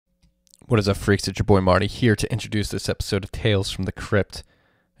What is up, freaks? It's your boy Marty here to introduce this episode of Tales from the Crypt.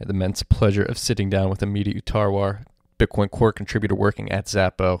 I had the immense pleasure of sitting down with Amiti Uttarwar, Bitcoin Core contributor working at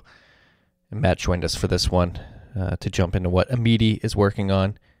Xapo. And Matt joined us for this one to jump into what Amiti is working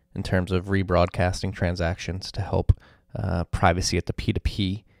on in terms of rebroadcasting transactions to help privacy at the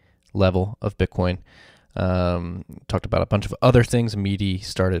P2P level of Bitcoin. Talked about a bunch of other things. Amiti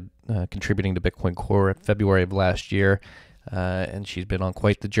started contributing to Bitcoin Core in February of last year, and she's been on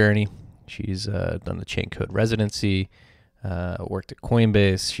quite the journey. She's done the chain code residency, worked at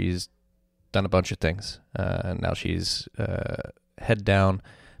Coinbase. She's done a bunch of things. And now she's head down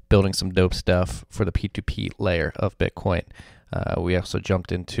building some dope stuff for the P2P layer of Bitcoin. We also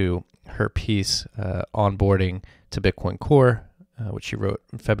jumped into her piece, onboarding to Bitcoin Core, which she wrote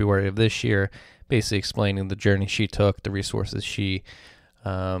in February of this year, basically explaining the journey she took, the resources she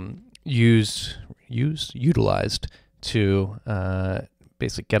utilized to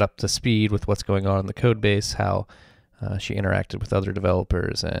basically get up to speed with what's going on in the code base, how she interacted with other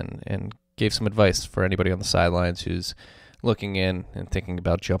developers, and gave some advice for anybody on the sidelines who's looking in and thinking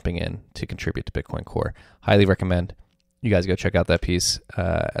about jumping in to contribute to Bitcoin Core. Highly recommend you guys go check out that piece,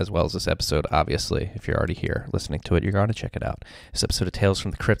 as well as this episode. Obviously, if you're already here listening to it, you're going to check it out. This episode of Tales from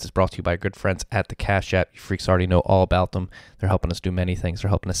the Crypt is brought to you by our good friends at the Cash App. You freaks already know all about them. They're helping us do many things. They're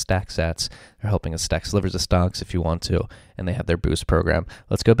helping us stack sats. They're helping us stack slivers of stonks if you want to, and they have their boost program.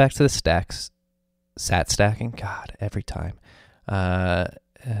 Let's go back to the stacks. Sat stacking? God, every time.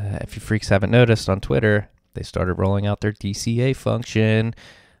 If you freaks haven't noticed, on Twitter, they started rolling out their DCA function.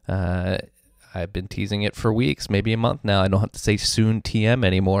 I've been teasing it for weeks, maybe a month now. I don't have to say soon TM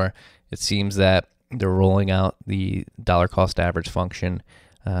anymore. It seems that they're rolling out the dollar cost average function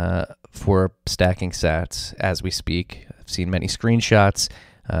for stacking sats as we speak. I've seen many screenshots,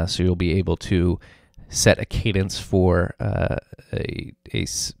 so you'll be able to set a cadence for a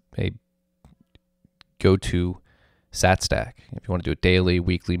go-to sat stack. If you want to do it daily,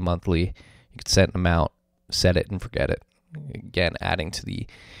 weekly, monthly, you can set an amount, set it, and forget it. Again, adding to the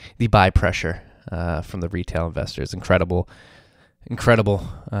buy pressure from the retail investors. Incredible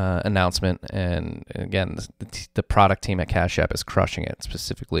announcement. And again, the product team at Cash App is crushing it,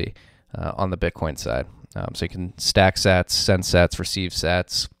 specifically on the Bitcoin side. So you can stack sats, send sats, receive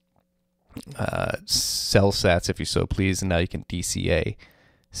sats, sell sats if you so please, and now you can DCA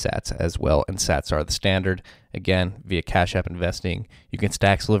sats as well, and sats are the standard. Again, via Cash App investing, you can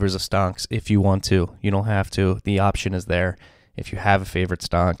stack slivers of stonks if you want to. You don't have to. The option is there. If you have a favorite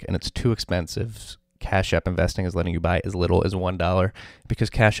stonk and it's too expensive, Cash App investing is letting you buy as little as $1 because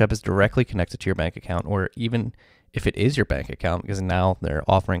Cash App is directly connected to your bank account, or even if it is your bank account, because now they're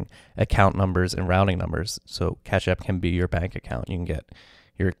offering account numbers and routing numbers. So Cash App can be your bank account. You can get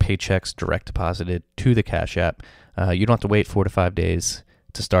your paychecks direct deposited to the Cash App. You don't have to wait 4 to 5 days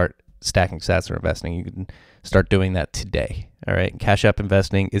to start stacking sats or investing. You can start doing that today. All right. Cash App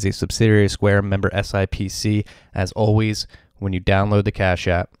Investing is a subsidiary of Square, member SIPC. As always, when you download the Cash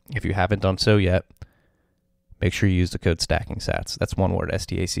App, if you haven't done so yet, make sure you use the code STACKINGSATS. That's one word,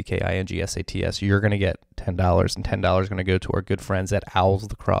 STACKINGSATS. You're going to get $10, and $10 is going to go to our good friends at Owls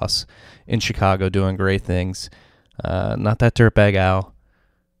Lacrosse in Chicago, doing great things. Not that dirtbag Al.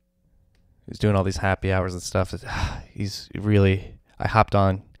 He's doing all these happy hours and stuff. He's really... I hopped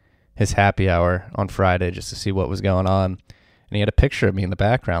on his happy hour on Friday just to see what was going on, and he had a picture of me in the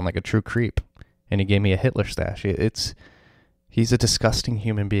background like a true creep, and he gave me a Hitler stash. He's a disgusting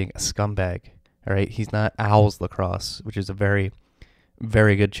human being, a scumbag. All right, he's not Owls Lacrosse, which is a very,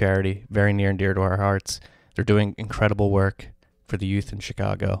 very good charity, very near and dear to our hearts. They're doing incredible work for the youth in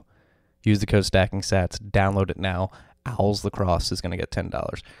Chicago. Use the code STACKINGSATS. Download it now. Owls Lacrosse is going to get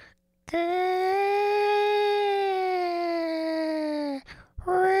 $10.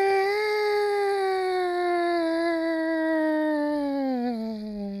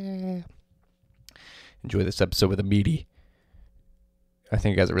 Enjoy this episode with Amiti. I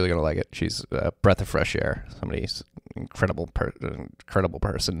think you guys are really going to like it. She's a breath of fresh air. Somebody's incredible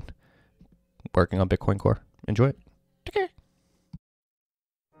person working on Bitcoin Core. Enjoy it. Okay.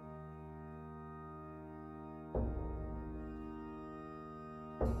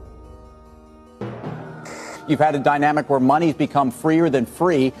 You've had a dynamic where money's become freer than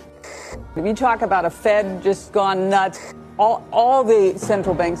free. If you talk about a Fed just gone nuts, all the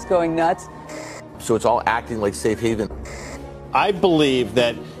central banks going nuts. So it's all acting like safe haven. I believe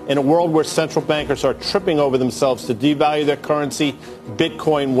that in a world where central bankers are tripping over themselves to devalue their currency,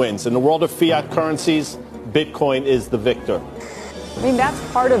 Bitcoin wins. In the world of fiat currencies, Bitcoin is the victor. I mean, that's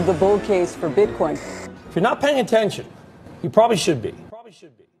part of the bull case for Bitcoin. If you're not paying attention, you probably should be.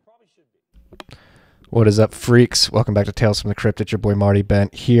 What is up, freaks? Welcome back to Tales from the Crypt. It's your boy Marty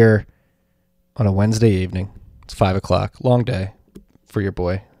Bent here on a Wednesday evening. It's 5:00. Long day for your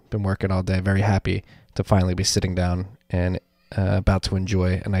boy. Been working all day. Very happy to finally be sitting down and about to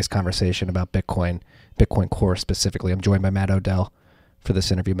enjoy a nice conversation about Bitcoin Core specifically. I'm joined by Matt Odell for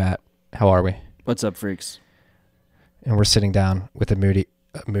this interview. Matt, how are we? What's up, freaks? And we're sitting down with Amiti.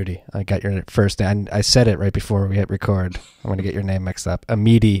 I got your first name. I said it right before we hit record. I'm going to get your name mixed up.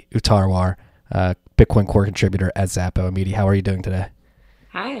 Amiti Uttarwar, Bitcoin Core contributor at Xapo. Amiti, how are you doing today?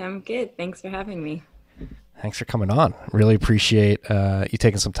 Hi, I'm good. Thanks for having me. Thanks for coming on. Really appreciate you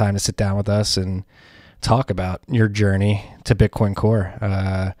taking some time to sit down with us and talk about your journey to Bitcoin Core.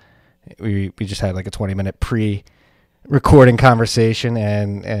 We just had like a 20-minute pre-recording conversation,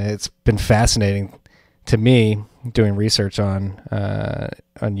 and it's been fascinating to me doing research on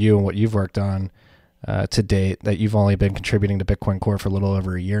you and what you've worked on to date, that you've only been contributing to Bitcoin Core for a little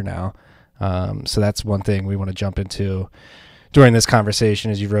over a year now. So that's one thing we want to jump into during this conversation,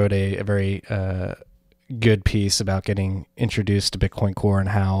 is you wrote a very good piece about getting introduced to Bitcoin Core and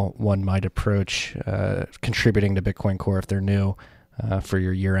how one might approach contributing to Bitcoin Core if they're new for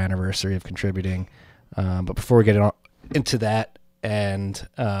your year anniversary of contributing. But before we get into that and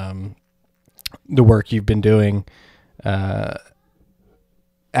the work you've been doing at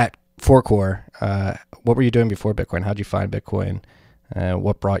 4Core, what were you doing before Bitcoin? How'd you find Bitcoin?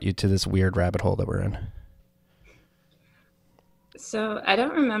 What brought you to this weird rabbit hole that we're in? So I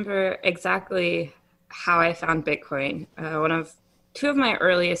don't remember exactly how I found Bitcoin. Two of my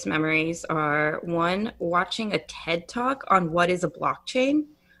earliest memories are, one, watching a TED talk on what is a blockchain,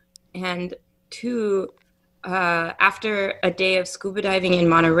 and two, after a day of scuba diving in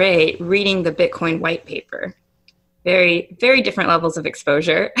Monterey, reading the Bitcoin white paper. Very, very different levels of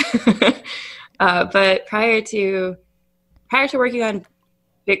exposure. But prior to working on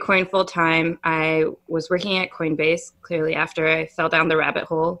Bitcoin full time, I was working at Coinbase, clearly after I fell down the rabbit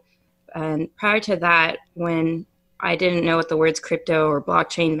hole. And prior to that, when I didn't know what the words crypto or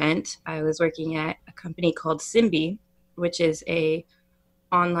blockchain meant, I was working at a company called Simbi, which is a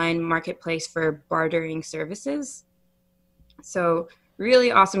online marketplace for bartering services. So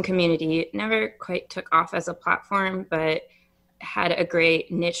really awesome community. It never quite took off as a platform, but had a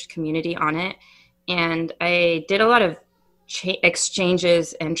great niche community on it. And I did a lot of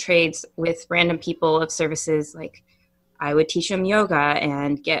exchanges and trades with random people of services. Like I would teach them yoga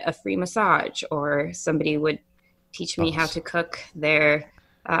and get a free massage, or somebody would teach me how to cook their,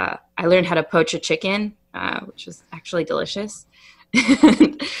 I learned how to poach a chicken, which was actually delicious.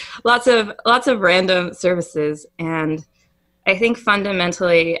 lots of random services. And I think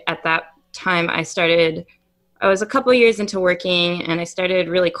fundamentally at that time I was a couple years into working, and I started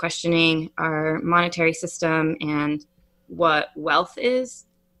really questioning our monetary system and what wealth is.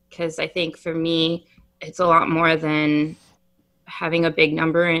 Because I think for me, it's a lot more than having a big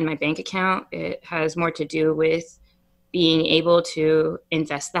number in my bank account. It has more to do with being able to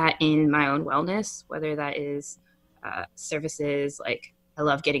invest that in my own wellness, whether that is services like I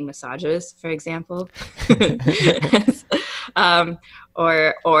love getting massages, for example,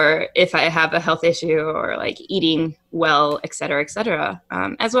 or if I have a health issue, or like eating well, et cetera,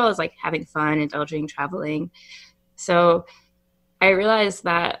 as well as like having fun, indulging, traveling. So I realized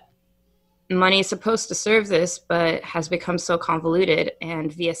that money is supposed to serve this, but has become so convoluted.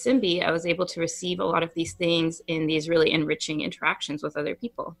 And via Simbi, I was able to receive a lot of these things in these really enriching interactions with other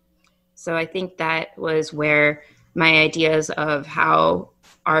people. So I think that was where my ideas of how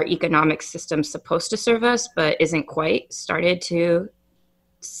our economic system's supposed to serve us, but isn't quite, started to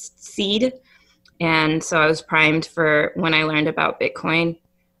seed. And so I was primed for when I learned about Bitcoin.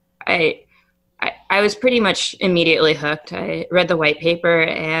 I was pretty much immediately hooked. I read the white paper,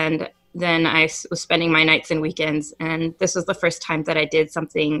 and then I was spending my nights and weekends. And this was the first time that I did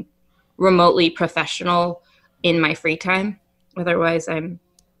something remotely professional in my free time. Otherwise, I'm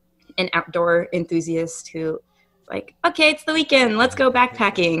an outdoor enthusiast who like, okay, it's the weekend, let's go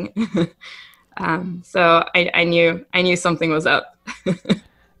backpacking. So I knew something was up.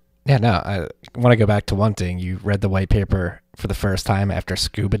 Yeah, no, I want to go back to one thing. You read the white paper for the first time after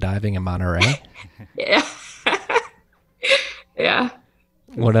scuba diving in Monterey. Yeah. Yeah.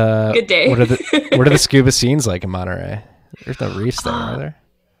 Good day. What are the scuba scenes like in Monterey? There's no reefs there, are there?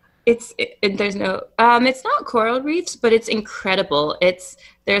 There's no, it's not coral reefs, but it's incredible.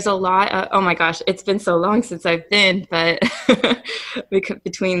 There's a lot of, oh my gosh, it's been so long since I've been, but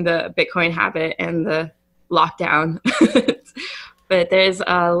between the Bitcoin habit and the lockdown, but there's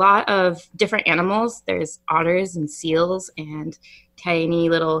a lot of different animals. There's otters and seals and tiny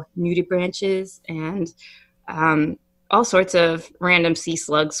little nudibranches and all sorts of random sea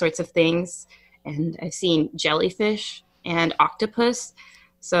slug sorts of things. And I've seen jellyfish and octopus.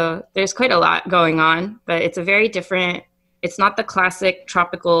 So there's quite a lot going on, but it's a very different, it's not the classic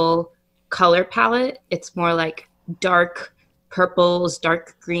tropical color palette. It's more like dark purples,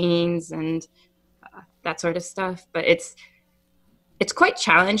 dark greens, and that sort of stuff. But it's quite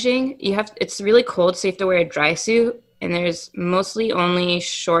challenging. It's really cold, so you have to wear a dry suit, and there's mostly only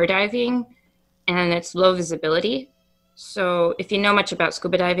shore diving, and it's low visibility. So if you know much about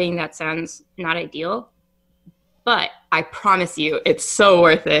scuba diving, that sounds not ideal. But I promise you, it's so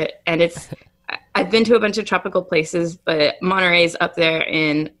worth it. And I've been to a bunch of tropical places, but Monterey's up there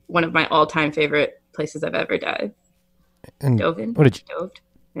in one of my all-time favorite places I've ever dived. And Dove-in? what did you? Doved?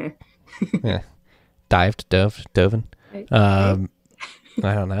 Yeah. Yeah. Dove-in. I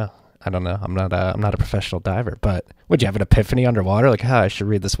don't know. I'm not a professional diver, but would you have an epiphany underwater? Like, I should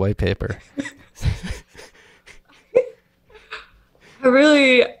read this white paper.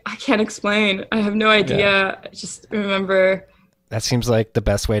 I can't explain. I have no idea. Yeah. I just remember. That seems like the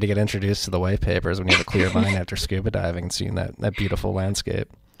best way to get introduced to the white paper is when you have a clear mind after scuba diving and seeing that beautiful landscape.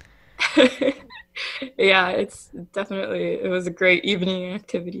 Yeah, it was a great evening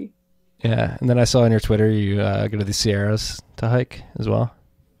activity. Yeah, and then I saw on your Twitter you go to the Sierras to hike as well.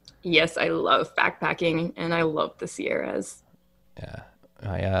 Yes, I love backpacking, and I love the Sierras.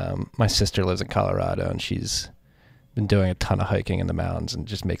 Yeah, my sister lives in Colorado, and she's been doing a ton of hiking in the mountains, and it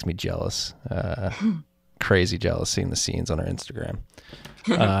just makes me jealous. Crazy jealous seeing the scenes on her Instagram.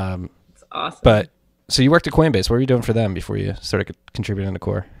 That's awesome. But so you worked at Coinbase. What were you doing for them before you started contributing to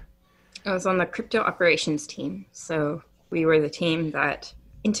Core? I was on the crypto operations team, so we were the team that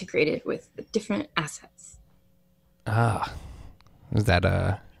integrated with the different assets. Is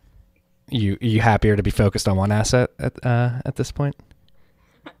that you happier to be focused on one asset at this point?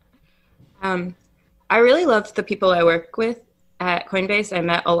 I really loved the people I work with at Coinbase. I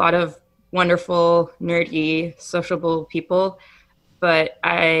met a lot of wonderful, nerdy, sociable people, but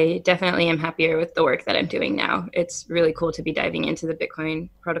I definitely am happier with the work that I'm doing now. It's really cool to be diving into the Bitcoin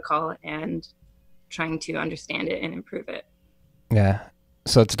protocol and trying to understand it and improve it. Yeah.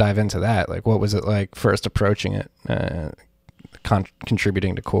 So let's dive into that. Like, what was it like first approaching it,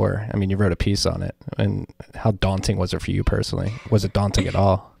 contributing to Core? I mean, you wrote a piece on it, and how daunting was it for you personally? Was it daunting at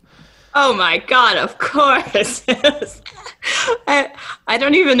all? Oh my God, of course. I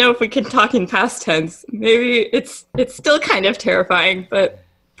don't even know if we can talk in past tense. Maybe it's still kind of terrifying, but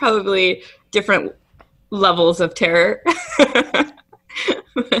probably different levels of terror.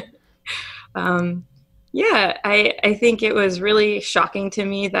 Yeah, I think it was really shocking to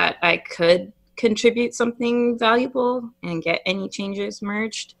me that I could contribute something valuable and get any changes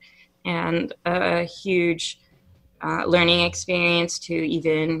merged, and a huge learning experience to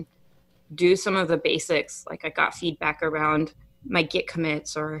even do some of the basics. Like, I got feedback around my Git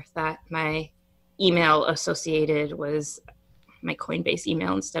commits, or that my email associated was my Coinbase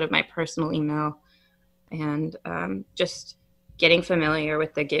email instead of my personal email, and just getting familiar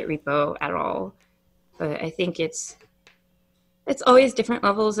with the Git repo at all. But I think it's always different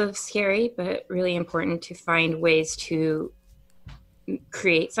levels of scary, but really important to find ways to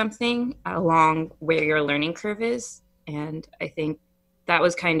create something along where your learning curve is. And I think that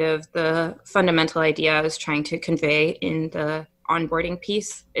was kind of the fundamental idea I was trying to convey in the onboarding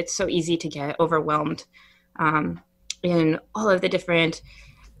piece. It's so easy to get overwhelmed in all of the different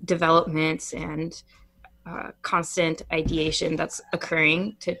developments and constant ideation that's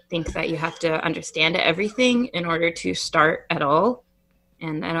occurring, to think that you have to understand everything in order to start at all.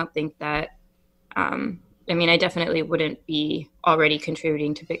 And I don't think that, I definitely wouldn't be already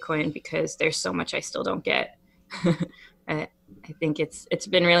contributing to Bitcoin because there's so much I still don't get. I think it's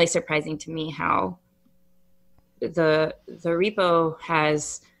been really surprising to me how the repo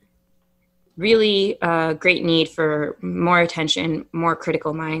has really great need for more attention, more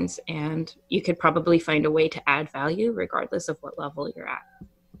critical minds, and you could probably find a way to add value regardless of what level you're at.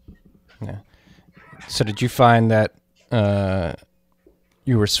 Yeah. So did you find that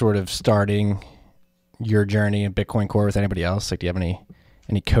you were sort of starting your journey in Bitcoin Core with anybody else? Like, do you have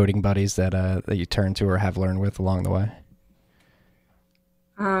any coding buddies that you turn to or have learned with along the way?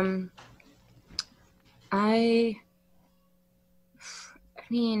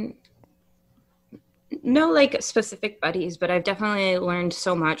 No like specific buddies, but I've definitely learned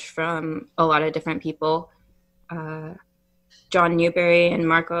so much from a lot of different people. John Newberry and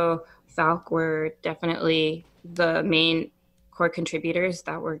Marco Falk were definitely the main core contributors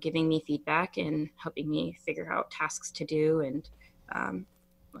that were giving me feedback and helping me figure out tasks to do, and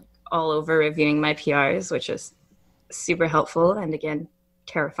all over reviewing my PRs, which is super helpful and, again,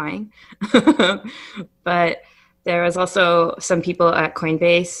 terrifying. But there was also some people at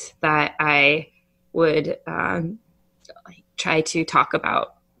Coinbase that I would try to talk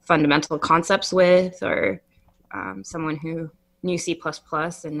about fundamental concepts with, or someone who knew C++,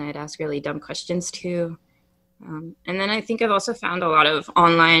 and I'd ask really dumb questions to. And then I think I've also found a lot of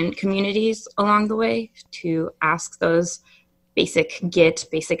online communities along the way to ask those basic Git,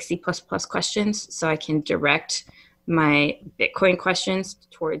 basic C++ questions, so I can direct my Bitcoin questions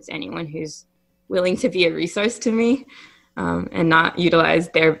towards anyone who's willing to be a resource to me, and not utilize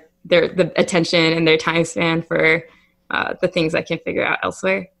the attention and their time span for the things I can figure out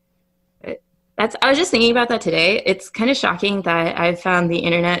elsewhere. I was just thinking about that today. It's kind of shocking that I've found the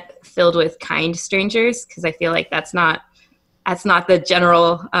internet filled with kind strangers, because I feel like that's not the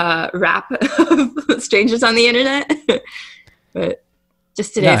general rap of strangers on the internet. But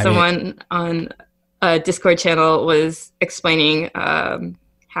just today, someone on a Discord channel was explaining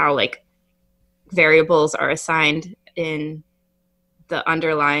how like variables are assigned in the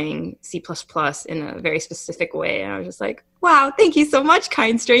underlying C++ in a very specific way. And I was just like, wow, thank you so much,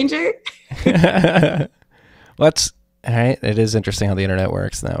 kind stranger. Well, that's all right. It is interesting how the internet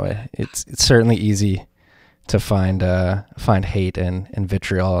works in that way. It's certainly easy to find hate and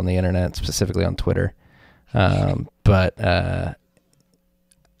vitriol on the internet, specifically on Twitter. But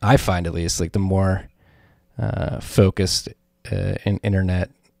I find, at least, like the more focused an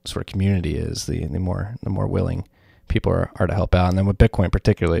internet sort of community is, the more willing people are to help out. And then with Bitcoin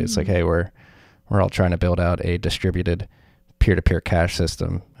particularly, it's like, hey, we're all trying to build out a distributed peer-to-peer cash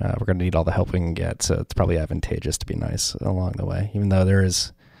system. We're going to need all the help we can get, so it's probably advantageous to be nice along the way, even though there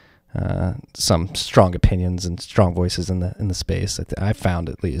is some strong opinions and strong voices in the space. I found,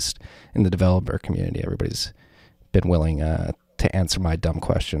 at least in the developer community, everybody's been willing to answer my dumb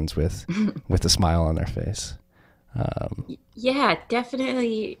questions with a smile on their face. Yeah,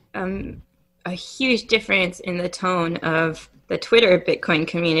 definitely a huge difference in the tone of the Twitter Bitcoin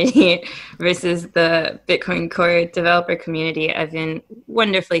community versus the Bitcoin Core developer community. I've been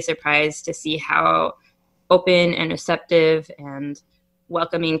wonderfully surprised to see how open and receptive and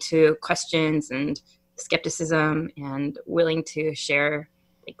welcoming to questions and skepticism and willing to share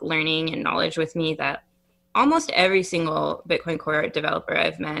like learning and knowledge with me that almost every single Bitcoin Core developer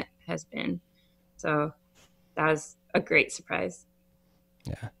I've met has been. So that was a great surprise.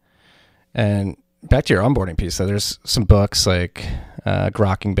 Yeah. And back to your onboarding piece, so there's some books like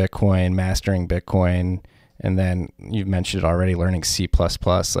Grokking Bitcoin, Mastering Bitcoin, and then you've mentioned it already, learning C++.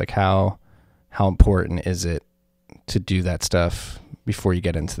 Like how important is it to do that stuff before you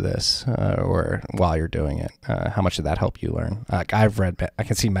get into this, or while you're doing it? How much did that help you learn? Like I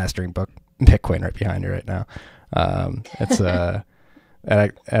can see Mastering Bitcoin right behind you right now.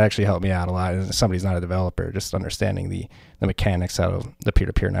 It actually helped me out a lot. As somebody's not a developer, just understanding the mechanics, how the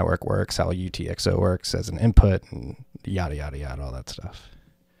peer-to-peer network works, how UTXO works as an input, and yada, yada, yada, all that stuff.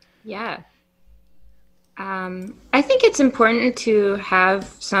 Yeah. I think it's important to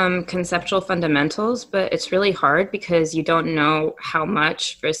have some conceptual fundamentals, but it's really hard because you don't know how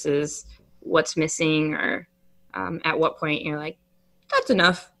much versus what's missing, or at what point you're like, that's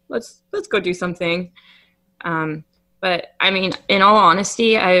enough. Let's go do something. But I mean, in all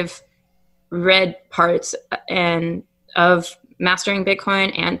honesty, I've read parts of Mastering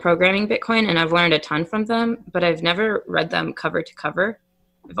Bitcoin and Programming Bitcoin, and I've learned a ton from them, but I've never read them cover to cover.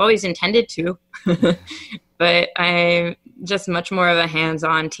 I've always intended to, but I'm just much more of a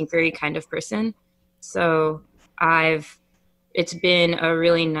hands-on, tinkery kind of person. So it's been a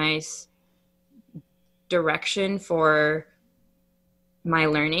really nice direction for my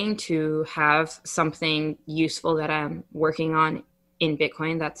learning to have something useful that I'm working on in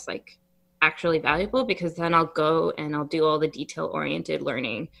Bitcoin that's like actually valuable, because then I'll go and I'll do all the detail-oriented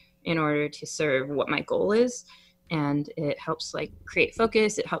learning in order to serve what my goal is. And it helps like create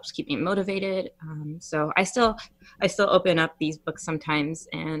focus. It helps keep me motivated. So I still open up these books sometimes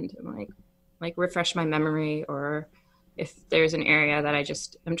and like refresh my memory, or if there's an area that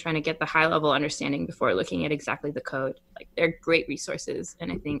I'm trying to get the high level understanding before looking at exactly the code. Like they're great resources, and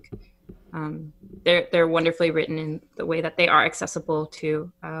I think they're wonderfully written in the way that they are accessible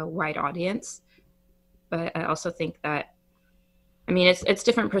to a wide audience. But I also think that, I mean, it's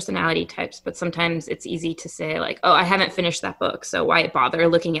different personality types, but sometimes it's easy to say like, oh, I haven't finished that book, so why bother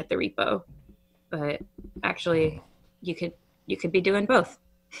looking at the repo? But actually, you could be doing both.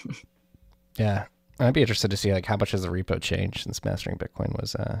 Yeah. I'd be interested to see like how much has the repo changed since Mastering Bitcoin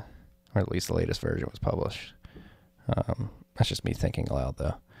was, or at least the latest version was published. That's just me thinking aloud,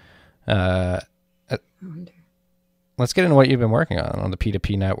 though. Let's get into what you've been working on the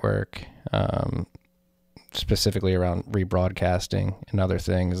P2P network, specifically around rebroadcasting and other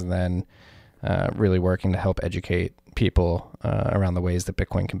things, and then really working to help educate people around the ways that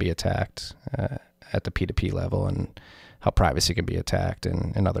Bitcoin can be attacked at the P2P level, and how privacy can be attacked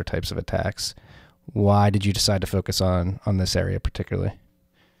and other types of attacks. Why did you decide to focus on this area particularly?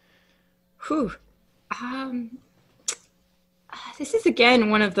 Whew. This is again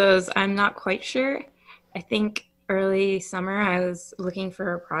one of those I'm not quite sure. I think early summer I was looking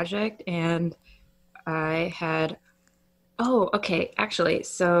for a project and I had actually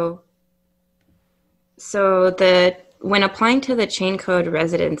when applying to the chain code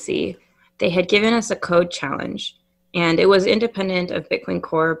residency, they had given us a code challenge, and it was independent of Bitcoin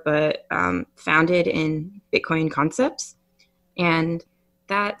Core, but founded in Bitcoin concepts. And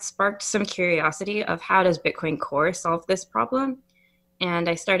that sparked some curiosity of how does Bitcoin Core solve this problem? And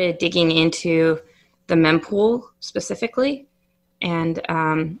I started digging into the mempool specifically. And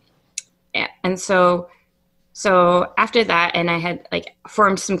so after that, and I had like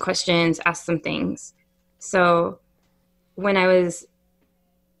formed some questions, asked some things. So when I was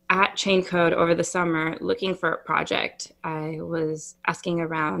at Chain Code over the summer looking for a project, I was asking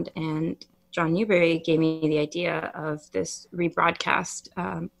around, and John Newberry gave me the idea of this rebroadcast,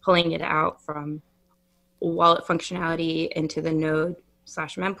 pulling it out from wallet functionality into the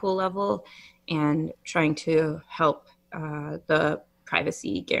node/mempool level and trying to help the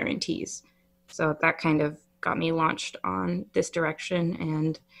privacy guarantees. So that kind of got me launched on this direction.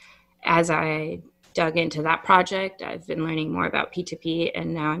 And as I dug into that project, I've been learning more about P2P,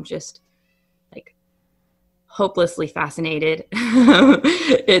 and now I'm just like hopelessly fascinated.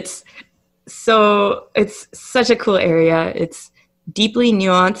 It's such a cool area. It's deeply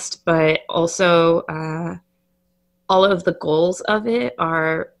nuanced, but also all of the goals of it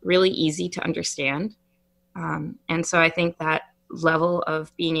are really easy to understand. And so I think that level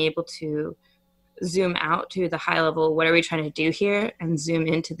of being able to zoom out to the high level, what are we trying to do here, and zoom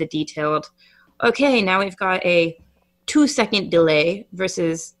into the detailed, okay, now we've got a 2-second delay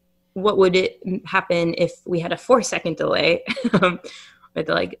versus what would it happen if we had a 4-second delay. But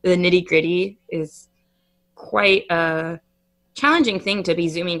like the nitty gritty is quite a challenging thing to be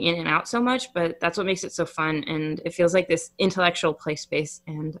zooming in and out so much, but that's what makes it so fun. And it feels like this intellectual play space.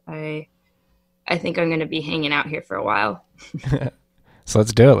 And I think I'm going to be hanging out here for a while. So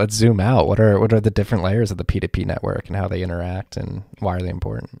let's do it. Let's zoom out. What are the different layers of the P2P network and how they interact and why are they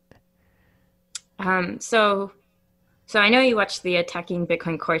important? So I know you watched the Attacking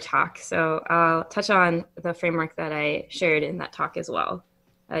Bitcoin Core talk, so I'll touch on the framework that I shared in that talk as well.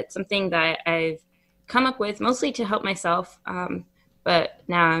 It's something that I've come up with mostly to help myself, but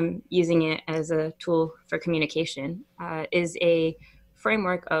now I'm using it as a tool for communication. Is a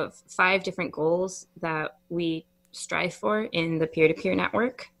framework of 5 different goals that we strive for in the peer-to-peer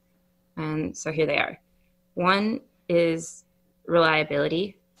network. And so here they are. One is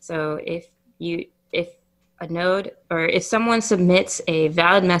reliability. So if a node, or if someone submits a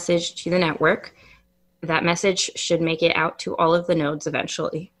valid message to the network, that message should make it out to all of the nodes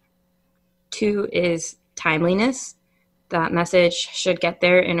eventually. 2 is timeliness. That message should get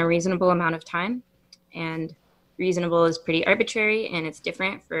there in a reasonable amount of time. And reasonable is pretty arbitrary, and it's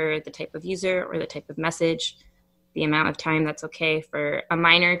different for the type of user or the type of message. The amount of time that's okay for a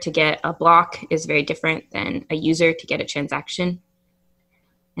miner to get a block is very different than a user to get a transaction.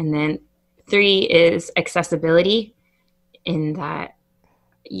 And then 3 is accessibility, in that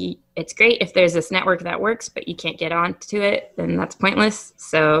it's great if there's this network that works, but you can't get onto it, then that's pointless.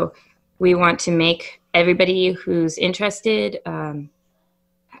 So we want to make everybody who's interested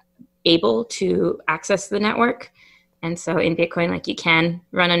able to access the network. And so in Bitcoin, like, you can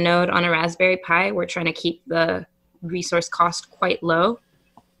run a node on a Raspberry Pi. We're trying to keep the resource cost quite low.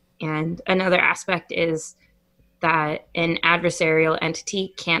 And another aspect is that an adversarial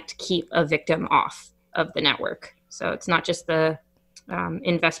entity can't keep a victim off of the network. So it's not just the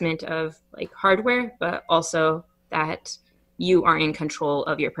investment of like hardware, but also that you are in control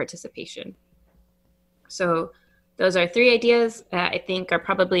of your participation. So those are 3 ideas that I think are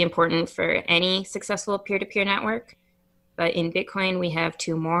probably important for any successful peer-to-peer network. But in Bitcoin, we have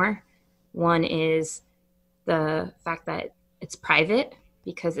 2 more. One is the fact that it's private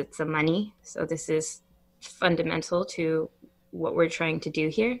because it's a money. So this is fundamental to what we're trying to do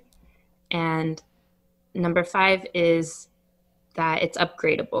here. And number 5 is that it's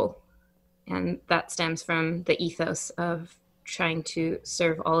upgradable. And that stems from the ethos of trying to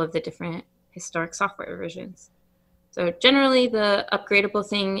serve all of the different historic software versions. So generally the upgradable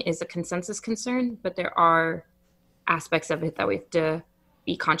thing is a consensus concern, but there are aspects of it that we have to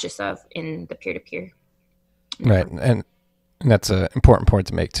be conscious of in the peer-to-peer. Right. And that's an important point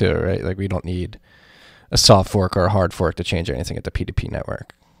to make too, right? Like, we don't need a soft fork or a hard fork to change anything at the P2P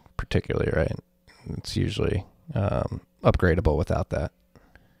network, particularly, right? It's usually upgradable without that.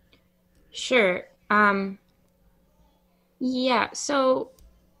 Sure. Yeah, so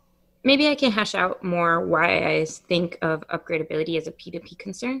maybe I can hash out more why I think of upgradability as a P2P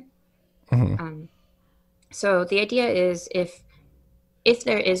concern. Mm-hmm. So the idea is if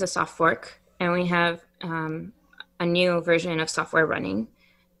there is a soft fork and we have a new version of software running,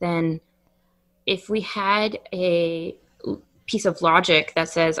 then if we had a piece of logic that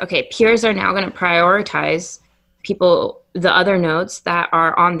says, okay, peers are now going to prioritize people, the other nodes that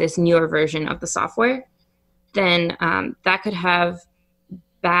are on this newer version of the software, then that could have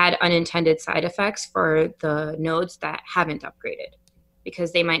bad unintended side effects for the nodes that haven't upgraded,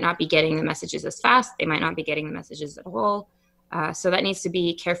 because they might not be getting the messages as fast, they might not be getting the messages at all. So that needs to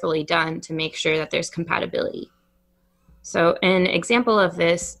be carefully done to make sure that there's compatibility. So an example of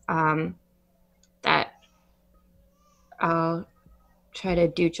this that I'll try to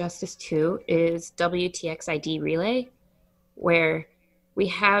do justice to is WTXID relay, where we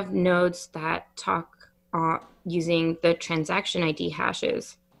have nodes that talk using the transaction ID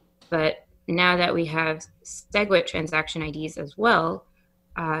hashes. But now that we have SegWit transaction IDs as well,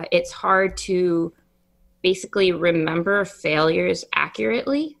 it's hard to basically remember failures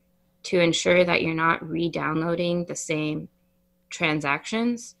accurately to ensure that you're not re-downloading the same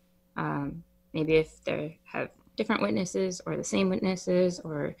transactions. Maybe if they have different witnesses or the same witnesses,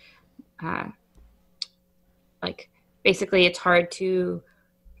 or like basically it's hard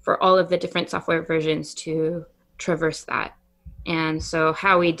for all of the different software versions to traverse that. And so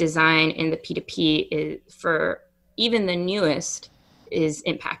how we design in the P2P is for even the newest is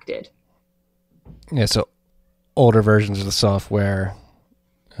impacted. Yeah, so older versions of the software,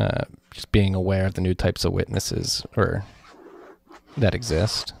 just being aware of the new types of witnesses or that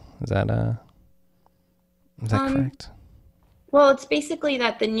exist. Is that correct? Well, it's basically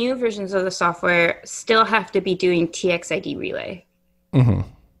that the new versions of the software still have to be doing TXID relay. Mm-hmm.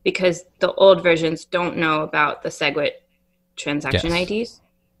 Because the old versions don't know about the SegWit transaction Yes. IDs.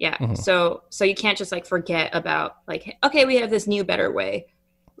 Yeah. Mm-hmm. So you can't just like forget about like, okay, we have this new better way.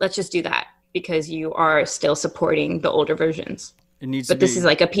 Let's just do that, because you are still supporting the older versions. But this is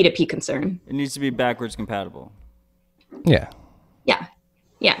like a P2P concern. It needs to be backwards compatible. Yeah. Yeah.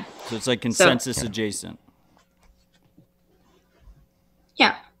 Yeah. So it's like consensus adjacent.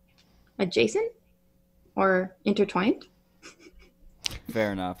 Yeah. Adjacent or intertwined?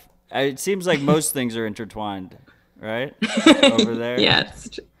 Fair enough. It seems like most things are intertwined, right? Over there. Yeah.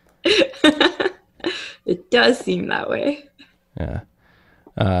 It does seem that way. Yeah.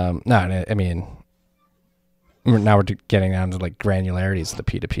 No, I mean, now we're getting down to like granularities of the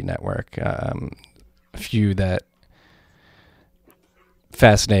P2P network. A few that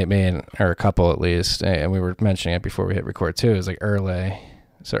fascinate me, or a couple at least, and we were mentioning it before we hit record too, is like Erlay.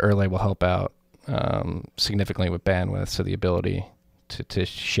 So Erlay will help out significantly with bandwidth, so the ability to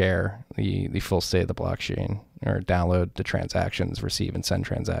share the full state of the blockchain, or download the transactions, receive and send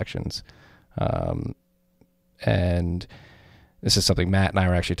transactions. And this is something Matt and I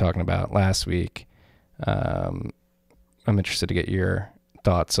were actually talking about last week. I'm interested to get your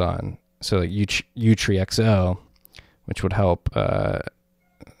thoughts on. So like UTXO, which would help,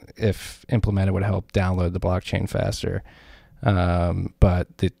 if implemented, would help download the blockchain faster.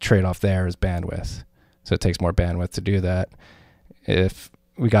 But the trade-off there is bandwidth. So it takes more bandwidth to do that. If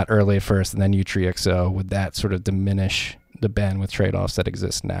we got Erlay first and then UTXO, would that sort of diminish the bandwidth trade-offs that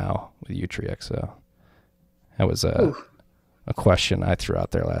exist now with UTXO? That was a question I threw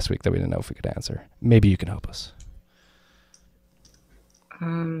out there last week that we didn't know if we could answer. Maybe you can help us.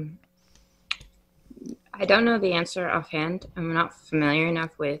 I don't know the answer offhand. I'm not familiar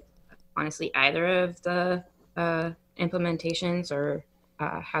enough with, honestly, either of the implementations or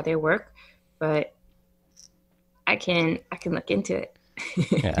how they work, but I can look into it.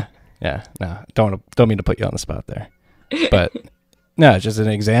 Yeah. No, don't mean to put you on the spot there, but no, it's just an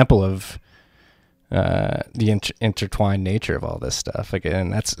example of the intertwined nature of all this stuff. Again,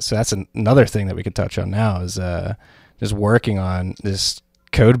 that's another thing that we could touch on now is just working on this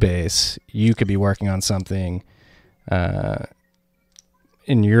code base. You could be working on something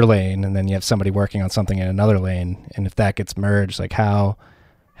in your lane, and then you have somebody working on something in another lane, and if that gets merged, like how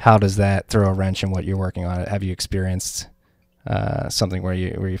does that throw a wrench in what you're working on? Have you experienced something where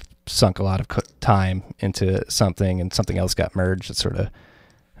you've sunk a lot of time into something and something else got merged that sort of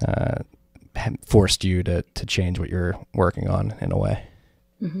forced you to change what you're working on in a way?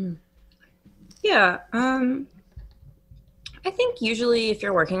 Mm-hmm. Yeah. I think usually if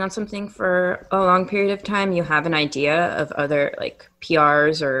you're working on something for a long period of time, you have an idea of other like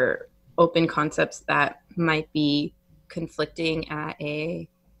PRs or open concepts that might be conflicting at a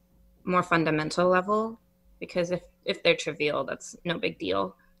more fundamental level, because if they're trivial, that's no big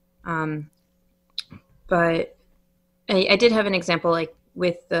deal. But I did have an example, like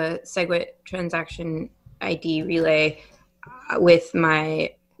with the SegWit transaction ID relay. With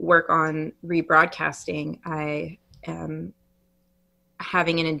my work on rebroadcasting, I am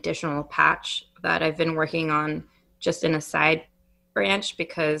having an additional patch that I've been working on just in a side branch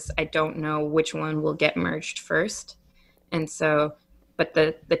because I don't know which one will get merged first. And so, but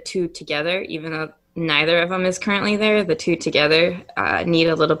the two together, even though neither of them is currently there, the two together need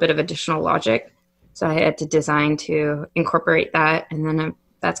a little bit of additional logic. So I had to design to incorporate that. And then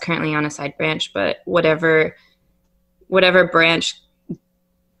that's currently on a side branch, but whatever branch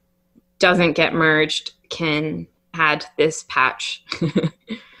doesn't get merged can add this patch.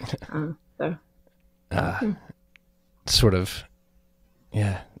 Sort of,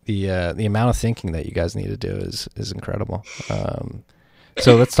 yeah. The amount of thinking that you guys need to do is incredible.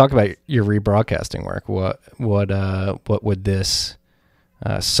 So let's talk about your rebroadcasting work. What would this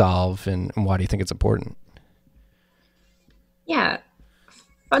solve, and why do you think it's important? Yeah,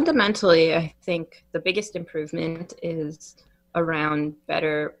 fundamentally, I think the biggest improvement is around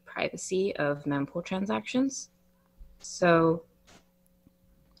better privacy of mempool transactions. So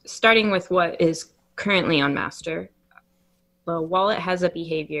starting with what is currently on master, the wallet has a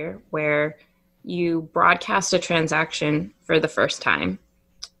behavior where you broadcast a transaction for the first time,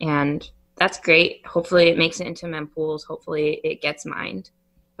 and that's great. Hopefully it makes it into mempools. Hopefully it gets mined,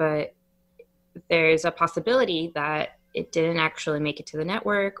 but there's a possibility that it didn't actually make it to the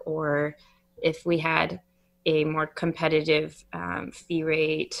network, or if we had a more competitive fee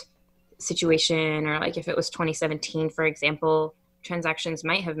rate situation, or like if it was 2017, for example, transactions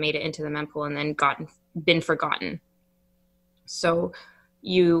might have made it into the mempool and then been forgotten. So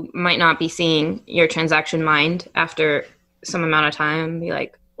you might not be seeing your transaction mined after some amount of time and be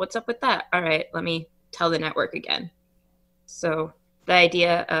like, what's up with that? All right, let me tell the network again. So the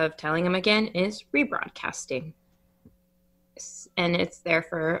idea of telling them again is rebroadcasting. And it's there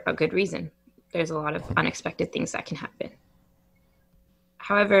for a good reason. There's a lot of unexpected things that can happen.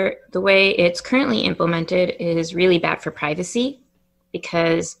 However, the way it's currently implemented is really bad for privacy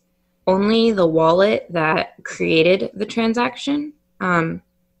because only the wallet that created the transaction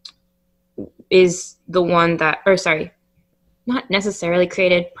is the one that, or sorry, not necessarily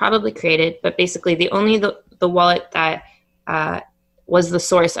created, probably created, but basically the wallet that was the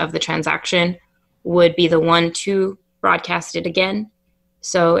source of the transaction would be the one to broadcast it again.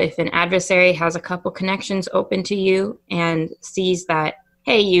 So if an adversary has a couple connections open to you and sees that,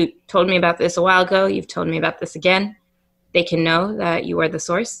 hey, you told me about this a while ago, you've told me about this again, they can know that you are the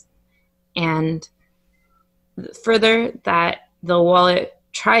source. And further, that the wallet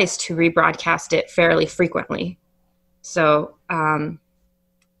tries to rebroadcast it fairly frequently. So actually,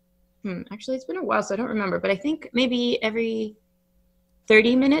 it's been a while, so I don't remember, but I think maybe every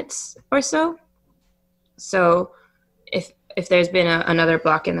 30 minutes or so. So if there's been another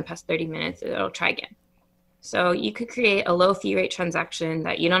block in the past 30 minutes, it'll try again. So you could create a low fee rate transaction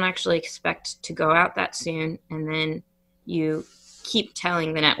that you don't actually expect to go out that soon, and then you keep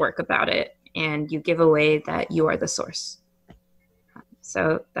telling the network about it, and you give away that you are the source.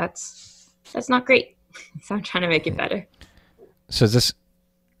 So that's not great. So I'm trying to make it better. So is this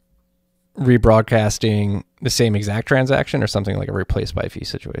rebroadcasting the same exact transaction or something like a replace by fee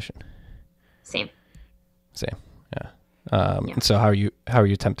situation? Same. Yeah. And so how are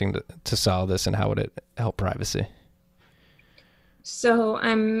you attempting to solve this, and how would it help privacy? So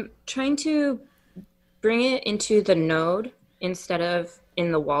I'm trying to bring it into the node instead of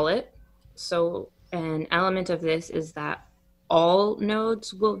in the wallet. So an element of this is that all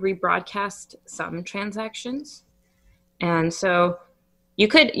nodes will rebroadcast some transactions. And so you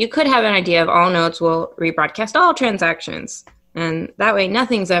could have an idea of all nodes will rebroadcast all transactions, and that way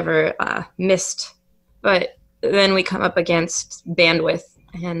nothing's ever missed. But then we come up against bandwidth,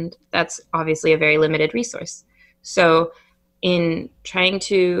 and that's obviously a very limited resource. So in trying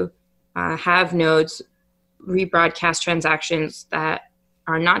to have nodes rebroadcast transactions that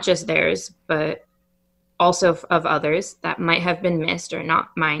are not just theirs, but also of others that might have been missed or not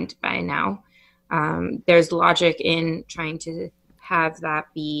mined by now, there's logic in trying to have that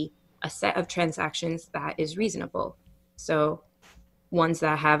be a set of transactions that is reasonable. So ones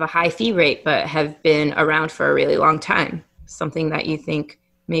that have a high fee rate but have been around for a really long time, something that you think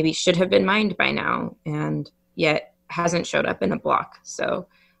maybe should have been mined by now and yet hasn't showed up in a block. So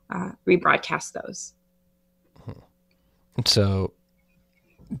rebroadcast those. So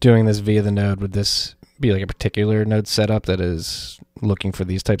doing this via the node, would this be like a particular node setup that is looking for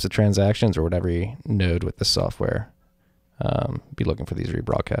these types of transactions, or would every node with the software be looking for these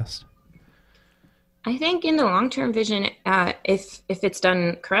rebroadcasts? I think in the long-term vision, if it's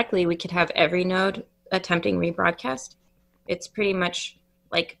done correctly, we could have every node attempting rebroadcast. It's pretty much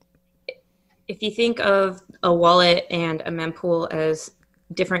like if you think of a wallet and a mempool as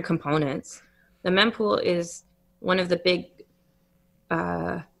different components, the mempool is one of the big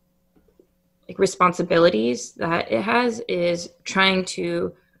responsibilities that it has is trying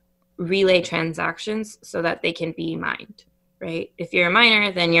to relay transactions so that they can be mined, right? If you're a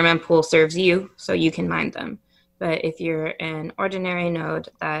miner, then your mempool serves you so you can mine them. But if you're an ordinary node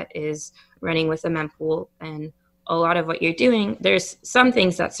that is running with a mempool, then a lot of what you're doing, there's some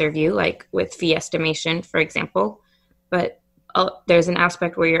things that serve you, like with fee estimation, for example, but there's an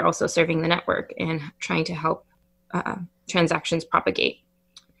aspect where you're also serving the network and trying to help transactions propagate.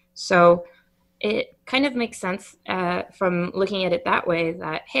 So it kind of makes sense from looking at it that way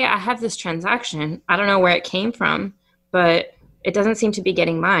that, hey, I have this transaction. I don't know where it came from, but it doesn't seem to be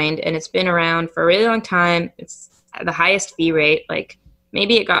getting mined, and it's been around for a really long time. It's the highest fee rate. Like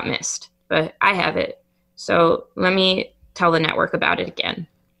maybe it got missed, but I have it. So let me tell the network about it again.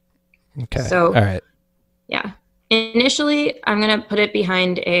 Okay. So, all right. Yeah. Initially, I'm going to put it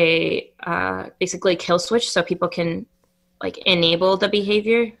behind a basically kill switch so people can like enable the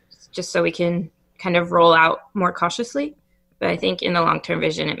behavior just so we can kind of roll out more cautiously. But I think in the long-term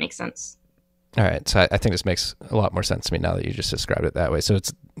vision, it makes sense. All right. So I think this makes a lot more sense to me now that you just described it that way. So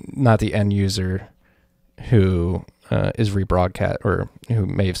it's not the end user who is rebroadcast or who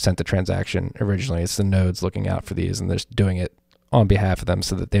may have sent the transaction originally. It's the nodes looking out for these and they're just doing it on behalf of them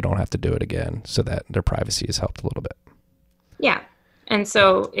so that they don't have to do it again, so that their privacy is helped a little bit. Yeah. And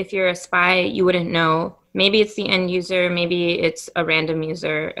so if you're a spy, you wouldn't know. Maybe it's the end user, maybe it's a random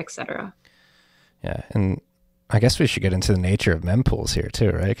user, etc. Yeah. And I guess we should get into the nature of mempools here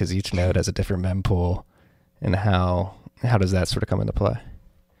too, right? Because each node has a different mempool, and how does that sort of come into play?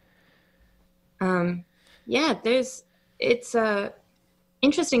 Yeah, it's a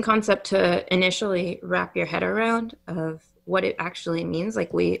interesting concept to initially wrap your head around of what it actually means.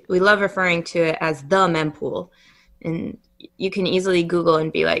 Like we love referring to it as the mempool, and you can easily Google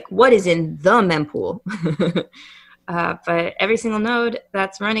and be like, what is in the mempool? But every single node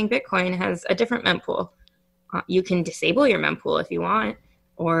that's running Bitcoin has a different mempool. You can disable your mempool if you want,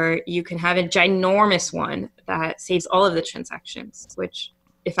 or you can have a ginormous one that saves all of the transactions, which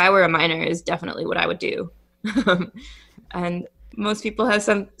if I were a miner is definitely what I would do. And most people have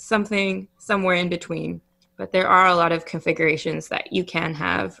something somewhere in between, but there are a lot of configurations that you can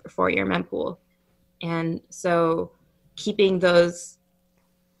have for your mempool. And so keeping those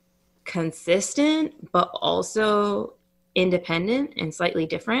consistent, but also independent and slightly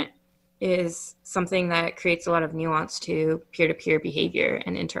different is something that creates a lot of nuance to peer-to-peer behavior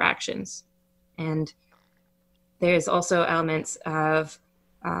and interactions. And there's also elements of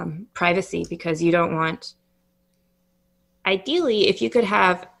privacy, because you don't want, ideally, if you could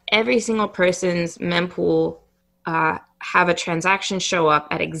have every single person's mempool have a transaction show up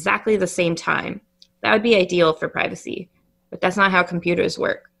at exactly the same time, that would be ideal for privacy, but that's not how computers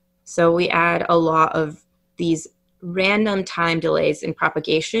work. So we add a lot of these random time delays in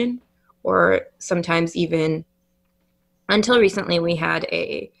propagation, or sometimes even until recently we had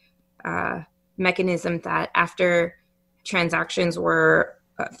a mechanism that after transactions were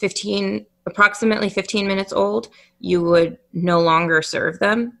approximately 15 minutes old, you would no longer serve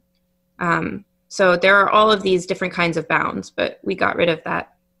them. So there are all of these different kinds of bounds, but we got rid of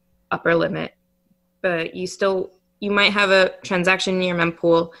that upper limit. But you might have a transaction in your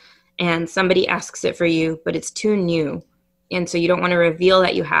mempool and somebody asks it for you, but it's too new. And so you don't want to reveal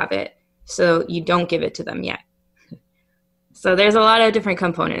that you have it. So you don't give it to them yet. So there's a lot of different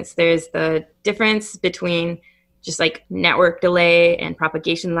components. There's the difference between just like network delay and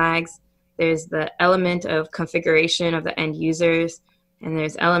propagation lags. There's the element of configuration of the end users, and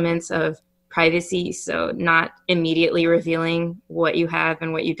there's elements of privacy, so not immediately revealing what you have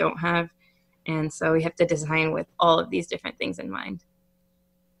and what you don't have. And so we have to design with all of these different things in mind.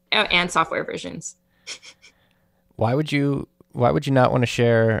 Oh, and software versions. Why would you not want to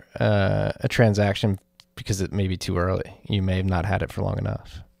share a transaction because it may be too early? You may have not had it for long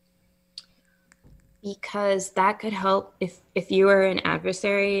enough. Because that could help if you were an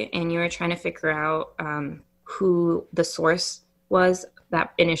adversary and you were trying to figure out who the source was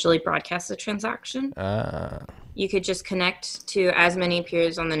that initially broadcast the transaction. You could just connect to as many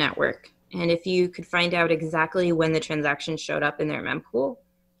peers on the network. And if you could find out exactly when the transaction showed up in their mempool,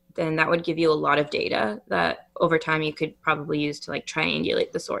 then that would give you a lot of data that over time you could probably use to like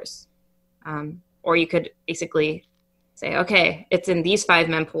triangulate the source. Or you could basically say, okay, it's in these 5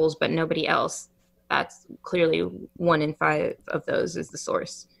 mempools, but nobody else. That's clearly 1 in 5 of those is the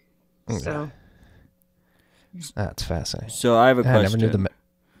source. Okay. So that's fascinating. So I have a question. I never knew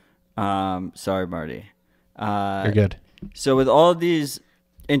Sorry, Marty. You're good. So with all these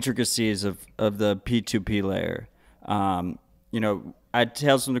intricacies of the P2P layer, at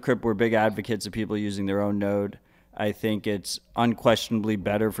Tales from the Crypt, we're big advocates of people using their own node. I think it's unquestionably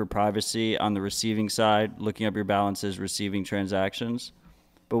better for privacy on the receiving side, looking up your balances, receiving transactions.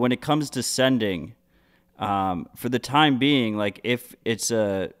 But when it comes to sending, for the time being, like if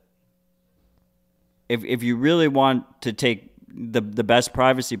you really want to take the best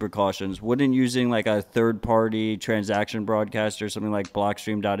privacy precautions, wouldn't using like a third-party transaction broadcaster, something like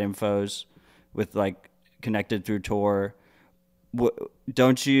blockstream.infos with like connected through Tor,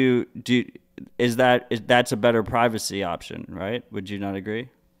 that's a better privacy option, right? Would you not agree?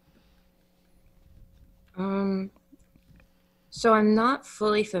 So I'm not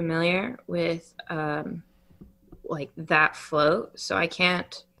fully familiar with like that flow, so I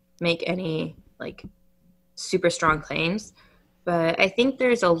can't make any like super strong claims. But I think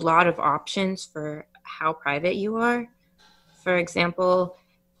there's a lot of options for how private you are. For example,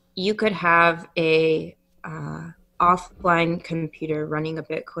 you could have a offline computer running a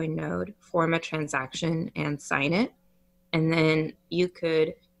Bitcoin node, form a transaction and sign it. And then you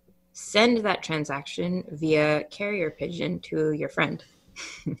could send that transaction via carrier pigeon to your friend.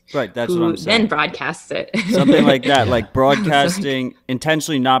 Right, that's what I'm saying. Then broadcasts it. Something like that, like broadcasting,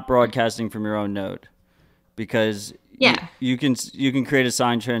 intentionally not broadcasting from your own node. Because you can create a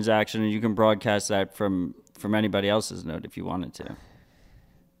signed transaction and you can broadcast that from anybody else's node if you wanted to.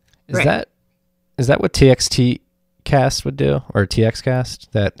 Is that what TXT Cast would do, or TX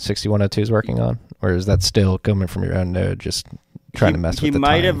Cast that 6102 is working on, or is that still coming from your own node, just trying to mess with the time?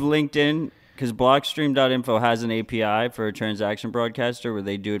 He might have linked in, because blockstream.info has an API for a transaction broadcaster where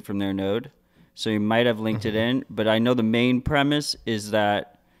they do it from their node. So he might have linked it in, but I know the main premise is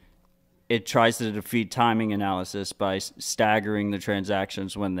that it tries to defeat timing analysis by staggering the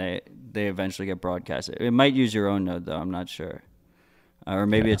transactions when they eventually get broadcasted. It might use your own node, though. I'm not sure. Or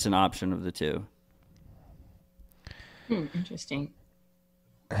maybe it's an option of the two. Interesting.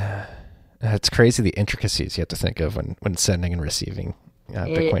 It's crazy the intricacies you have to think of when sending and receiving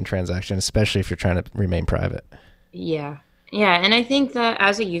Bitcoin transaction, especially if you're trying to remain private. Yeah. Yeah, and I think that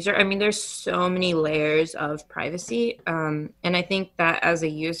as a user, I mean, there's so many layers of privacy. And I think that as a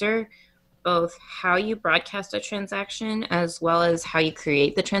user, both how you broadcast a transaction as well as how you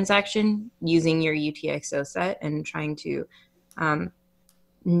create the transaction using your UTXO set and trying to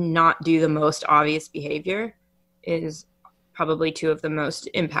not do the most obvious behavior is probably two of the most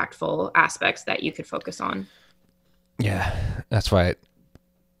impactful aspects that you could focus on. Yeah, that's why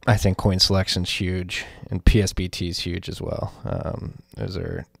I think coin selection's huge and PSBT is huge as well. Those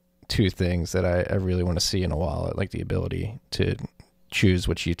are two things that I really want to see in a wallet, like the ability to choose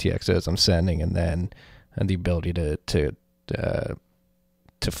which UTXOs I'm sending, and then the ability to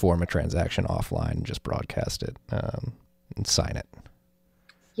form a transaction offline and just broadcast it and sign it.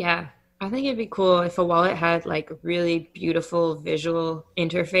 Yeah, I think it'd be cool if a wallet had like really beautiful visual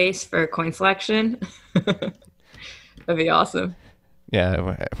interface for coin selection. That'd be awesome.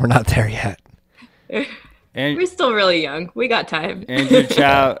 Yeah, we're not there yet. And we're still really young. We got time. Andrew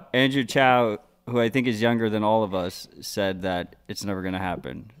Chow, who I think is younger than all of us, said that it's never going to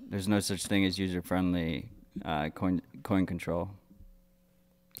happen. There's no such thing as user-friendly coin control.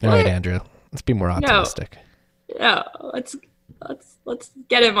 All right, Andrew. Let's be more optimistic. No, let's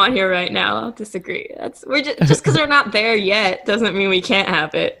get him on here right now. I'll disagree. We're just because we're not there yet doesn't mean we can't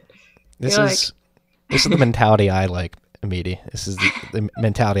have it. This is the mentality I like, Amiti. This is the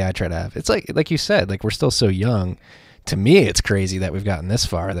mentality I try to have. It's like you said, like we're still so young. To me, it's crazy that we've gotten this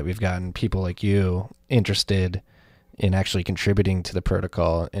far, that we've gotten people like you interested in actually contributing to the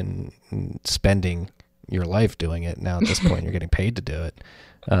protocol and spending your life doing it. Now at this point, you're getting paid to do it.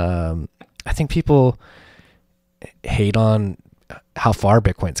 I think people hate on how far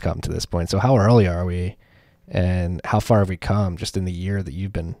Bitcoin's come to this point. So how early are we, and how far have we come just in the year that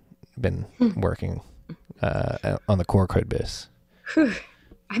you've been working on the core code base?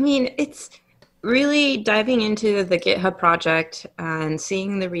 I mean, it's really diving into the GitHub project and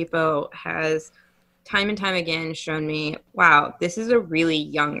seeing the repo has time and time again shown me, wow, this is a really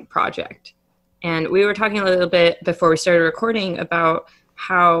young project. And we were talking a little bit before we started recording about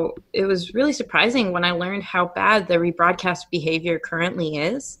how it was really surprising when I learned how bad the rebroadcast behavior currently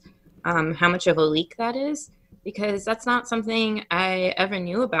is, how much of a leak that is, because that's not something I ever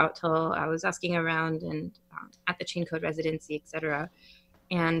knew about till I was asking around and at the Chain Code residency, etc.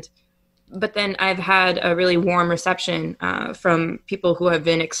 But then I've had a really warm reception from people who have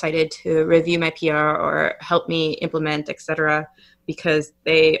been excited to review my PR or help me implement, etc., because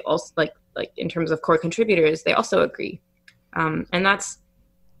they also like in terms of core contributors, they also agree. And that's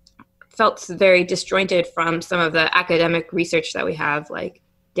felt very disjointed from some of the academic research that we have, like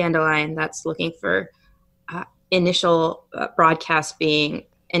Dandelion, that's looking for initial broadcasts being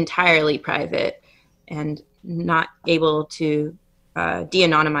entirely private and not able to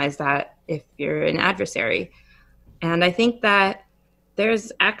de-anonymize that if you're an adversary. And I think that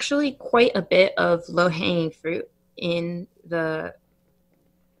there's actually quite a bit of low-hanging fruit in the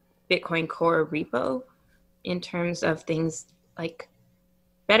Bitcoin Core repo in terms of things like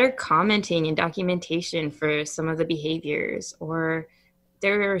better commenting and documentation for some of the behaviors, or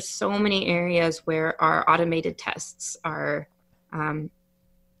there are so many areas where our automated tests are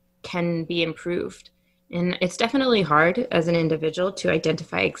can be improved. And it's definitely hard as an individual to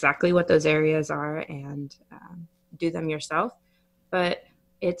identify exactly what those areas are and do them yourself. But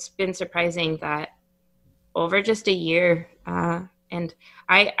it's been surprising that over just a year, and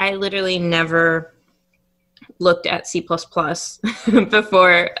I literally never looked at C++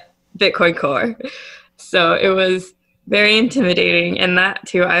 before Bitcoin Core. So it was very intimidating. And that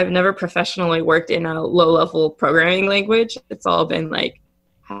too, I've never professionally worked in a low-level programming language. It's all been like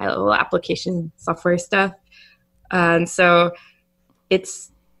high-level application software stuff. And so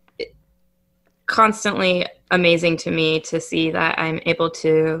it's constantly amazing to me to see that I'm able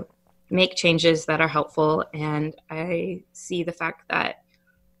to make changes that are helpful. And I see the fact that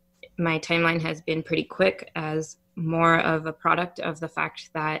my timeline has been pretty quick as more of a product of the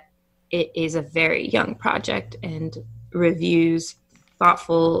fact that it is a very young project, and reviews,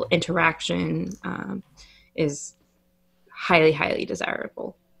 thoughtful interaction is highly, highly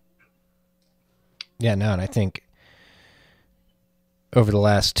desirable. Yeah, no, and I think over the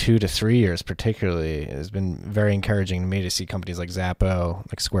last 2 to 3 years particularly, it has been very encouraging to me to see companies like Xapo,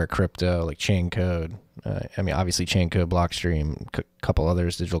 like Square Crypto, like Chain Code. I mean, obviously Chain Code, Blockstream, a couple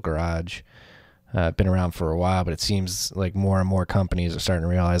others, Digital Garage, been around for a while, but it seems like more and more companies are starting to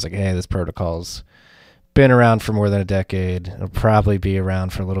realize, like, hey, this protocol's been around for more than a decade. It'll probably be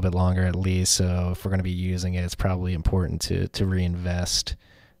around for a little bit longer at least. So if we're going to be using it, it's probably important to reinvest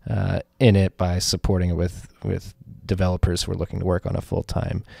in it by supporting it with developers who are looking to work on it full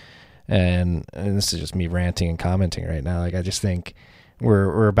time. And this is just me ranting and commenting right now. Like, I just think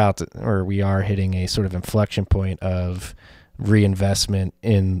we're about to, or we are hitting a sort of inflection point of reinvestment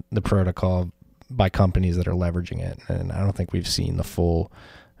in the protocol by companies that are leveraging it. And I don't think we've seen the full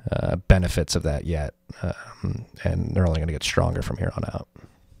benefits of that yet. And they're only going to get stronger from here on out.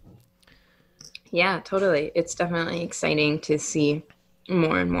 Yeah, totally. It's definitely exciting to see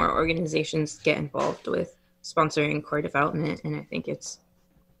more and more organizations get involved with sponsoring core development. And I think it's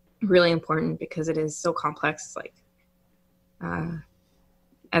really important because it is so complex. Like,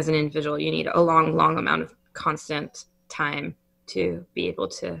 as an individual, you need a long, long amount of constant time to be able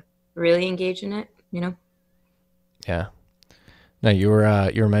to really engage in it, you know? Yeah. No, you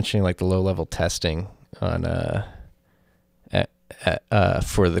were mentioning like the low level testing on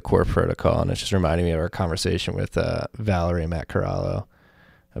for the core protocol, and it's just reminding me of our conversation with Valerie and Matt Corallo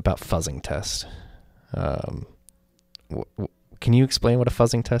about fuzzing test. Can you explain what a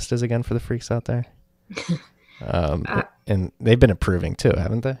fuzzing test is again for the freaks out there? And they've been improving too,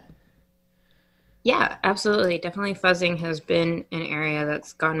 haven't they? Yeah, absolutely. Definitely fuzzing has been an area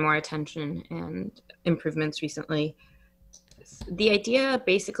that's gotten more attention and improvements recently. The idea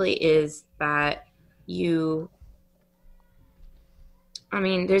basically is that there's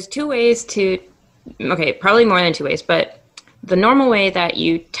two ways probably more than two ways, but the normal way that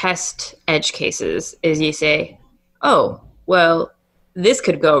you test edge cases is you say, oh, well, this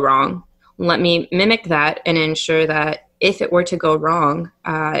could go wrong. Let me mimic that and ensure that if it were to go wrong,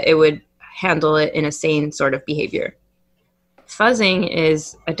 it would handle it in a sane sort of behavior. Fuzzing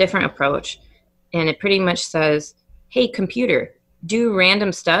is a different approach, and it pretty much says, hey, computer, do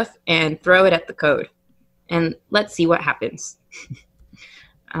random stuff and throw it at the code, and let's see what happens.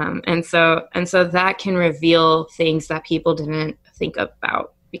 And so that can reveal things that people didn't think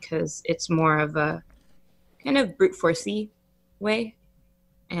about, because it's more of a kind of brute forcey way.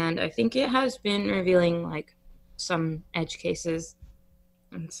 And I think it has been revealing like some edge cases.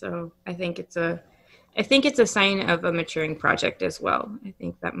 And so I think it's a sign of a maturing project as well. I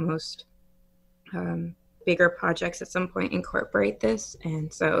think that most bigger projects at some point incorporate this.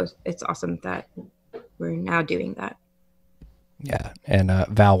 And so it's awesome that we're now doing that. Yeah. And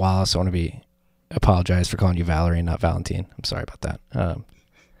Val Wallace, I want to apologize for calling you Valerie, not Valentine. I'm sorry about that.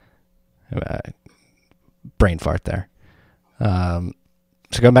 Brain fart there.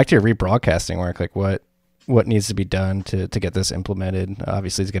 So going back to your rebroadcasting work, like what needs to be done to get this implemented?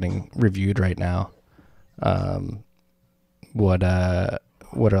 Obviously, it's getting reviewed right now. What are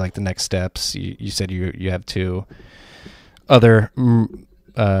like the next steps? You said you have two other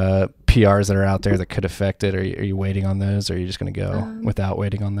PRs that are out there that could affect it? Are you waiting on those, or are you just going to go without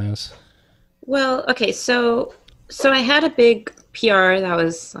waiting on those? Well, okay, so I had a big PR that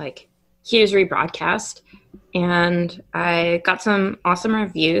was like, here's rebroadcast, and I got some awesome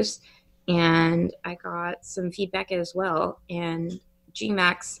reviews, and I got some feedback as well. And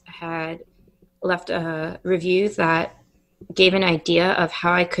GMAX had left a review that gave an idea of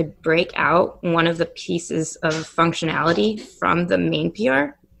how I could break out one of the pieces of functionality from the main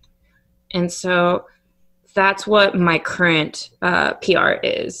PR. And so that's what my current PR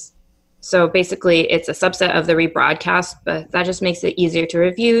is. So basically it's a subset of the rebroadcast, but that just makes it easier to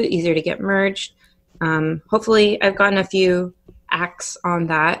review, easier to get merged. Hopefully I've gotten a few acts on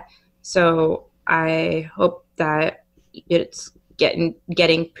that. So I hope that it's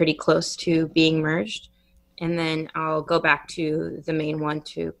getting pretty close to being merged. And then I'll go back to the main one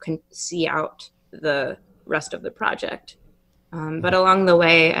to see out the rest of the project. But along the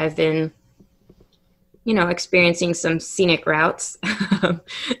way, I've been, experiencing some scenic routes, a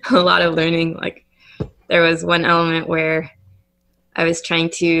lot of learning. Like there was one element where I was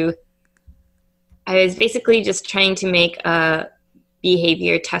basically just trying to make a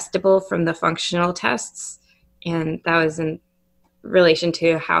behavior testable from the functional tests. And that was in relation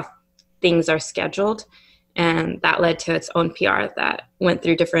to how things are scheduled. And that led to its own PR that went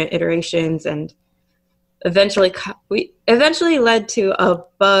through different iterations and eventually led to a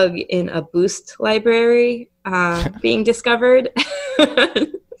bug in a boost library being discovered.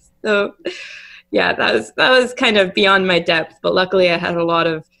 So yeah, that was kind of beyond my depth, but luckily I had a lot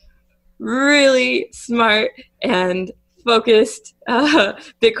of really smart and focused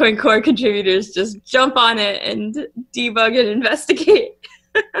Bitcoin Core contributors just jump on it and debug and investigate.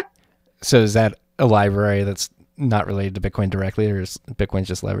 So is that a library that's not related to Bitcoin directly, or is Bitcoin's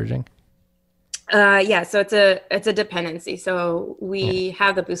just leveraging? Yeah, so it's a dependency. So we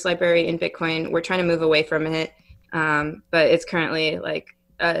have the boost library in Bitcoin. We're trying to move away from it, but it's currently like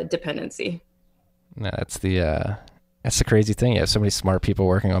a dependency. No, that's the crazy thing. You have so many smart people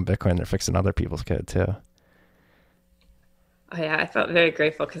working on Bitcoin. They're fixing other people's code too. Oh yeah, I felt very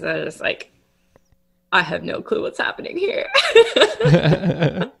grateful because I was just like, I have no clue what's happening here.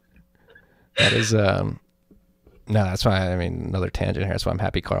 That is no, that's why, another tangent here. That's why I'm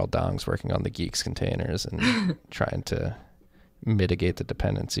happy Carl Dong's working on the Geeks containers and trying to mitigate the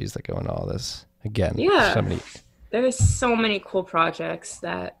dependencies that go into all this. Again, yeah, there's so many cool projects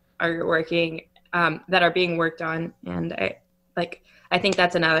that are working, that are being worked on. And I think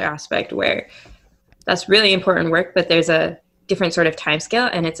that's another aspect where that's really important work, but there's a different sort of timescale,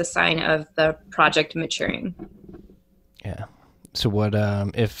 and it's a sign of the project maturing. Yeah. So what,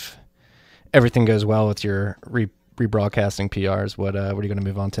 if everything goes well with your rebroadcasting PRs, what are you going to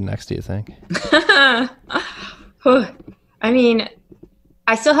move on to next, do you think? I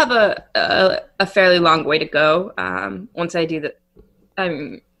still have a fairly long way to go. Once I do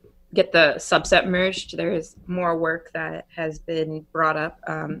get the subset merged, there's more work that has been brought up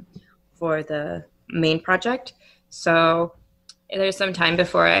for the main project. So there's some time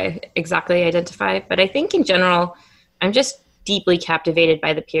before I exactly identify, but I think in general, I'm just deeply captivated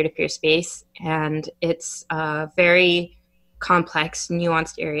by the peer-to-peer space, and it's a very complex,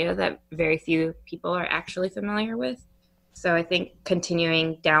 nuanced area that very few people are actually familiar with. So I think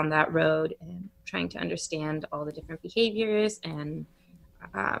continuing down that road and trying to understand all the different behaviors and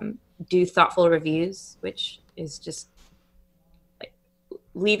do thoughtful reviews, which is just like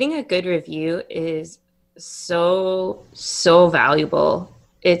leaving a good review is so valuable.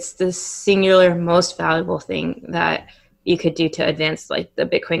 It's the singular most valuable thing that you could do to advance like the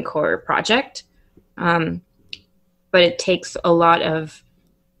Bitcoin Core project. But it takes a lot of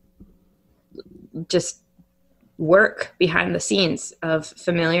just work behind the scenes of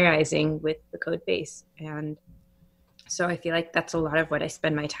familiarizing with the code base. And so I feel like that's a lot of what I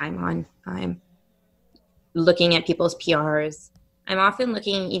spend my time on. I'm looking at people's PRs. I'm often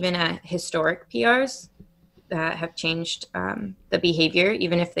looking even at historic PRs that have changed the behavior,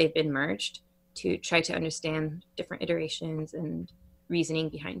 even if they've been merged, to try to understand different iterations and reasoning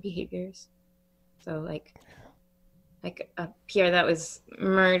behind behaviors. So like a PR that was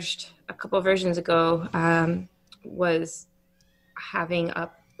merged a couple of versions ago was having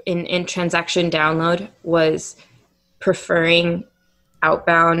in transaction download was preferring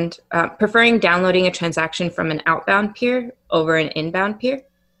downloading a transaction from an outbound peer over an inbound peer,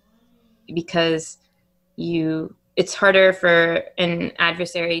 because it's harder for an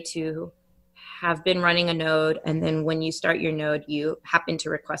adversary to have been running a node, and then when you start your node, you happen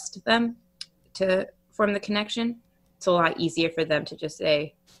to request them to form the connection. It's a lot easier for them to just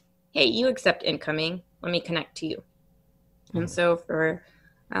say, hey, you accept incoming, let me connect to you. And so for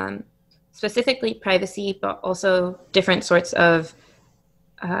specifically privacy, but also different sorts of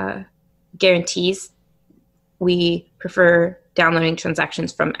guarantees. We prefer downloading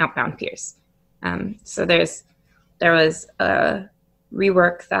transactions from outbound peers. So there was a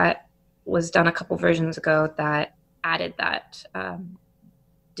rework that was done a couple versions ago that added that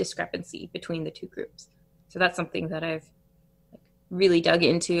discrepancy between the two groups. So that's something that I've really dug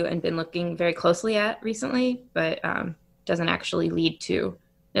into and been looking very closely at recently, but doesn't actually lead to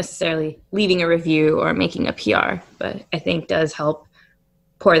necessarily leaving a review or making a PR, but I think does help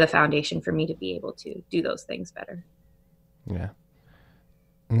pour the foundation for me to be able to do those things better. Yeah.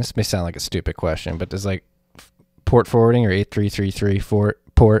 And this may sound like a stupid question, but does like port forwarding or 8333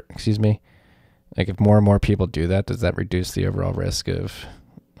 port, like if more and more people do that, does that reduce the overall risk of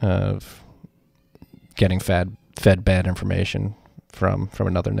getting fed bad information from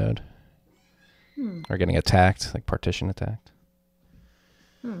another node? Or getting attacked, like partition attacked?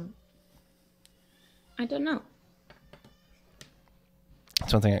 I don't know.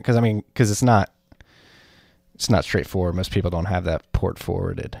 Something, because it's not straightforward. Most people don't have that port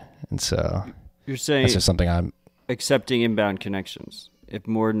forwarded, and so You're saying that's just something I'm accepting inbound connections. If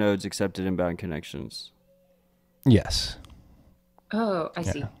more nodes accepted inbound connections. Yes. Oh, I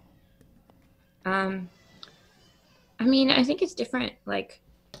see. I think it's different. Like,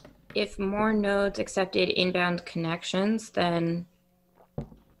 if more nodes accepted inbound connections, then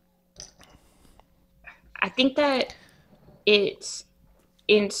I think that it's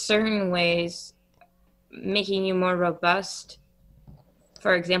in certain ways making you more robust.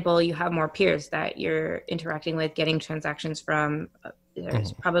 For example, you have more peers that you're interacting with, getting transactions from.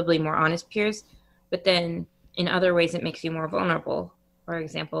 There's probably more honest peers, but then in other ways it makes you more vulnerable. For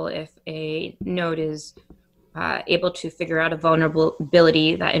example, if a node is able to figure out a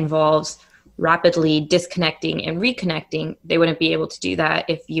vulnerability that involves rapidly disconnecting and reconnecting, they wouldn't be able to do that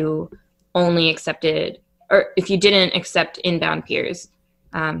if you only accepted, or if you didn't accept inbound peers.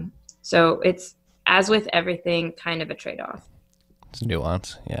 So it's, as with everything, kind of a trade-off. It's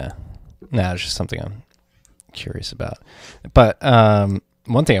nuance, yeah. No, it's just something I'm curious about. But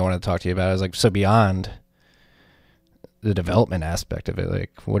one thing I wanted to talk to you about is like, so beyond the development aspect of it,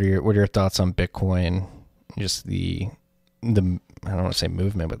 like what are your thoughts on Bitcoin? Just the I don't want to say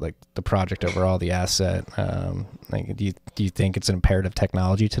movement, but like the project overall, the asset. Like, do you think it's an imperative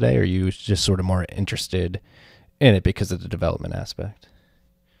technology today, or are you just sort of more interested in it because of the development aspect?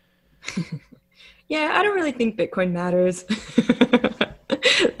 Yeah, I don't really think Bitcoin matters.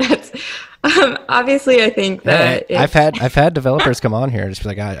 That's obviously, I think that I've had developers come on here and just be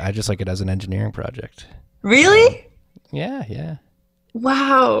like, I just like it as an engineering project. Really? Yeah.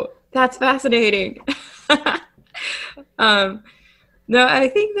 Wow, that's fascinating. No, I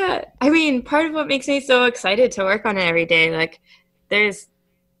think that, part of what makes me so excited to work on it every day, like there's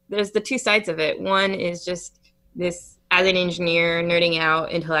the two sides of it. One is just this, as an engineer, nerding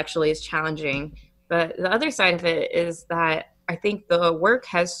out intellectually is challenging. But the other side of it is that I think the work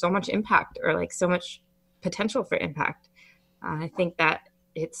has so much impact, or like so much potential for impact. I think that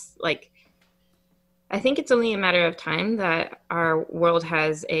it's only a matter of time that our world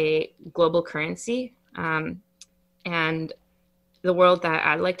has a global currency. And the world that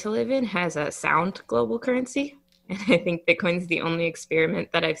I'd like to live in has a sound global currency. And I think Bitcoin's the only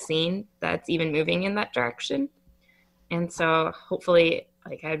experiment that I've seen that's even moving in that direction. And so hopefully,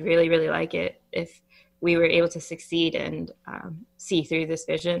 I'd really, really like it if we were able to succeed and see through this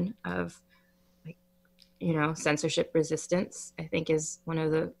vision of, censorship resistance, I think is one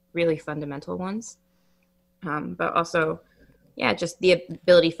of the really fundamental ones. But also, just the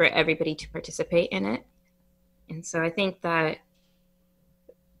ability for everybody to participate in it. And so I think that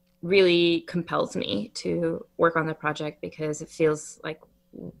really compels me to work on the project, because it feels like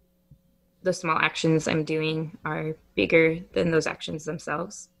the small actions I'm doing are bigger than those actions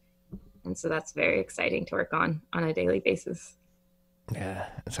themselves. And so that's very exciting to work on a daily basis. Yeah,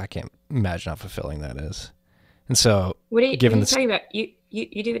 I can't imagine how fulfilling that is. And so, what are you talking about? You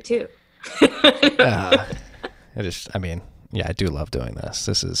do it too. I do love doing this.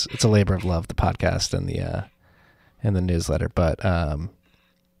 It's a labor of love, the podcast and the newsletter. But I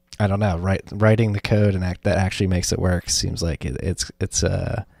don't know, writing the code and that actually makes it work seems like it's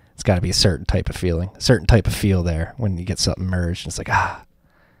got to be a certain type of feeling, a certain type of feel there when you get something merged. And it's like,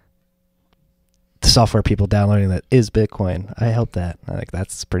 the software people downloading that is Bitcoin. I helped that. I think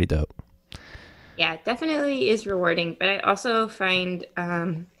that's pretty dope. Yeah, it definitely is rewarding. But I also find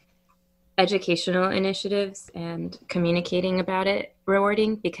educational initiatives and communicating about it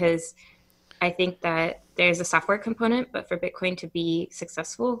rewarding, because I think that there's a software component, but for Bitcoin to be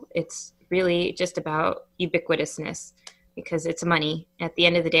successful, it's really just about ubiquitousness. because it's money. At the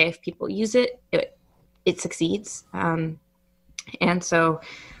end of the day, if people use it, it succeeds. And so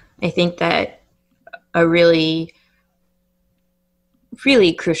I think that a really,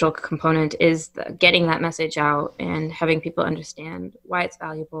 really crucial component is getting that message out and having people understand why it's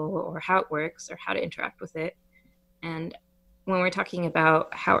valuable or how it works or how to interact with it. And when we're talking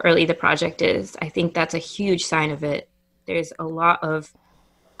about how early the project is, I think that's a huge sign of it. There's a lot of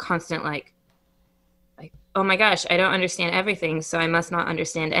constant like, oh my gosh, I don't understand everything, so I must not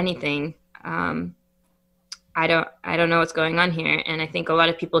understand anything. I don't know what's going on here. And I think a lot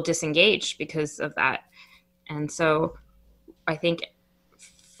of people disengage because of that. And so I think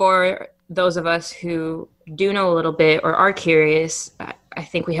for those of us who do know a little bit or are curious, I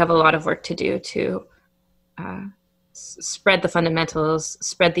think we have a lot of work to do to spread the fundamentals,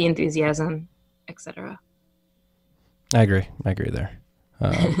 spread the enthusiasm, etc. I agree there.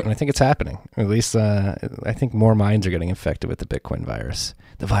 And I think it's happening. At least I think more minds are getting infected with the Bitcoin virus.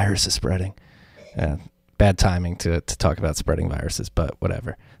 The virus is spreading. Bad timing to talk about spreading viruses, but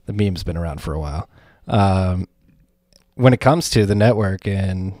whatever. The meme's been around for a while. When it comes to the network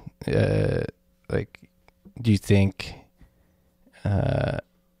and do you think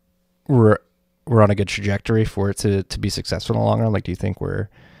we're on a good trajectory for it to be successful in the long run? Like, do you think we're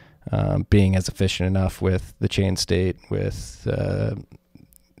being as efficient enough with the chain state, with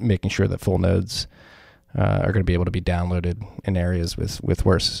making sure that full nodes are going to be able to be downloaded in areas with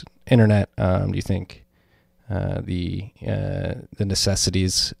worse internet? Do you think the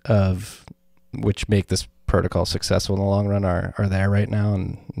necessities of which make this protocol successful in the long run are there right now,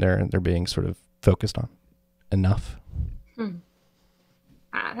 and they're being sort of focused on enough?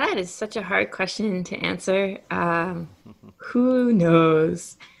 That is such a hard question to answer. Who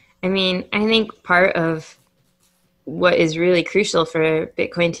knows? I mean, I think part of what is really crucial for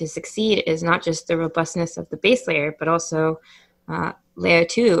Bitcoin to succeed is not just the robustness of the base layer, but also layer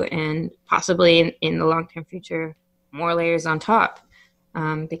 2, and possibly in the long-term future, more layers on top.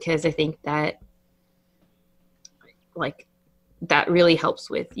 Because I think that that really helps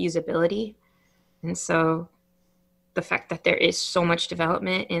with usability. And so the fact that there is so much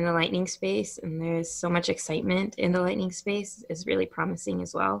development in the Lightning space and there's so much excitement in the Lightning space is really promising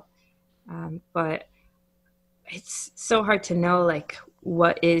as well. But it's so hard to know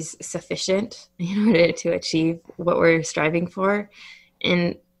what is sufficient in order to achieve what we're striving for.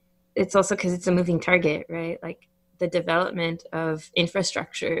 And it's also because it's a moving target, right? Like, the development of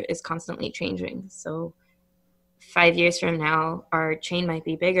infrastructure is constantly changing. So 5 years from now, our chain might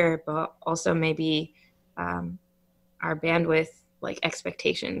be bigger, but also maybe our bandwidth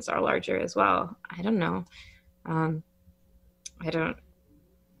expectations are larger as well. I don't know. I don't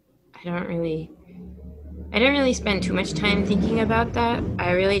really spend too much time thinking about that.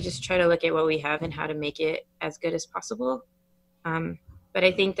 I really just try to look at what we have and how to make it as good as possible. But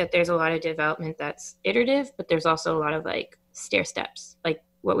I think that there's a lot of development that's iterative, but there's also a lot of stair steps, like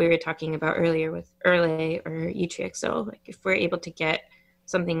what we were talking about earlier with Erlay or UTXO. Like, if we're able to get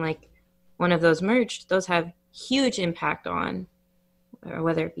something like one of those merged, those have huge impact on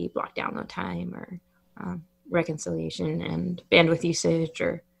whether it be block download time or reconciliation and bandwidth usage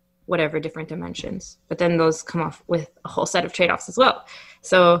or whatever different dimensions. But then those come off with a whole set of trade-offs as well.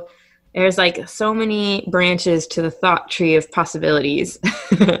 So there's so many branches to the thought tree of possibilities.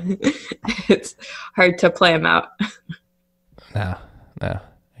 It's hard to play them out. No.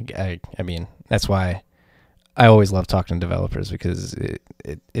 I mean, that's why I always love talking to developers, because it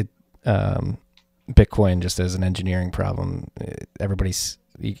Bitcoin, just as an engineering problem, everybody's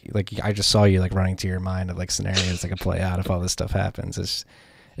I just saw you running to your mind of scenarios that could play out if all this stuff happens.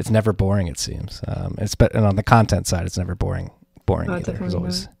 It's never boring, it seems. And on the content side, it's never boring either. There's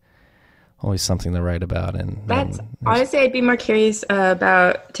always something to write about. And honestly, I'd be more curious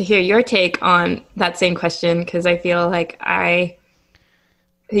to hear your take on that same question, because I feel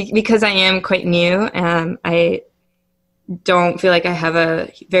because I am quite new, I don't feel like I have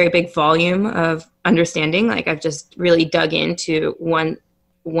a very big volume of understanding. I've just really dug into one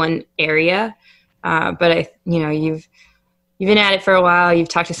area. But you've been at it for a while. You've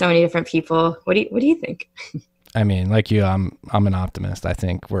talked to so many different people. What do you think? I mean, like you, I'm an optimist. I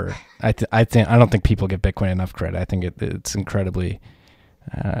think I don't think people give Bitcoin enough credit. I think it's incredibly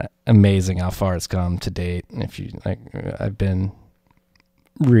amazing how far it's come to date. And if you I've been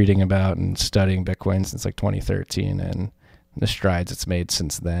reading about and studying Bitcoin since 2013, and the strides it's made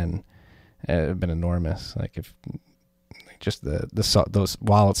since then have been enormous. If just those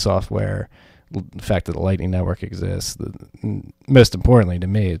wallet software, the fact that the Lightning Network exists, most importantly to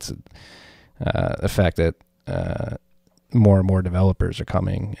me, it's the fact that more and more developers are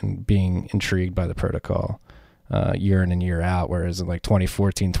coming and being intrigued by the protocol. year in and year out, whereas in like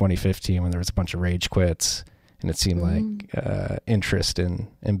 2014, 2015, when there was a bunch of rage quits and it seemed like interest in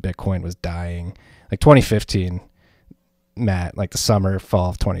Bitcoin was dying. Like 2015, Matt, like the summer, fall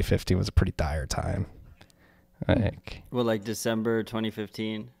of 2015 was a pretty dire time. Like December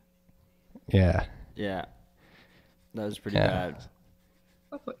 2015? Yeah. Yeah. That was pretty bad.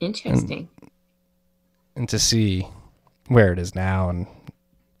 Oh, interesting. And to see where it is now, and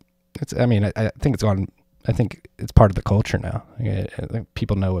I think it's gone. I think it's part of the culture now. I think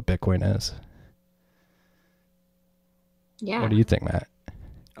people know what Bitcoin is. Yeah. What do you think, Matt?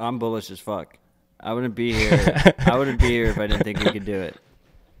 I'm bullish as fuck. I wouldn't be here. I wouldn't be here if I didn't think we could do it.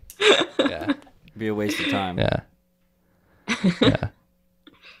 Yeah. It'd be a waste of time. Yeah. Yeah.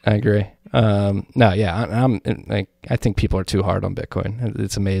 I agree. No, yeah, I'm like, I think people are too hard on Bitcoin.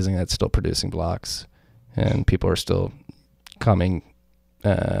 It's amazing that it's still producing blocks, and people are still coming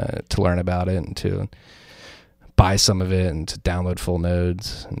to learn about it and to buy some of it and to download full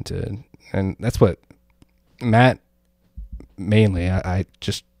nodes and that's what Matt mainly. I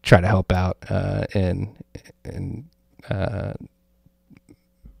just try to help out in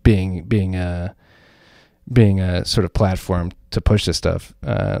being a sort of platform to push this stuff,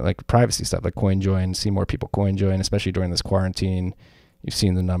 like privacy stuff, like CoinJoin, see more people CoinJoin, especially during this quarantine. You've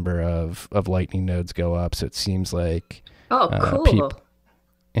seen the number of Lightning nodes go up. So it seems like, cool.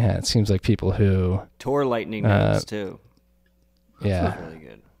 It seems like people who Tor Lightning nodes too. That's really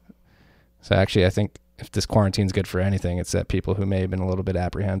good. So actually, I think if this quarantine's good for anything, it's that people who may have been a little bit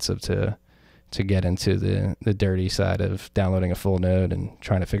apprehensive to get into the dirty side of downloading a full node and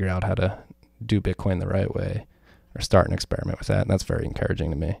trying to figure out how to do Bitcoin the right way or start an experiment with that. And that's very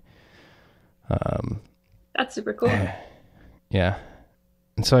encouraging to me. That's super cool. Yeah.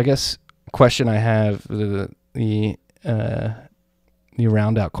 And so I guess question I have, the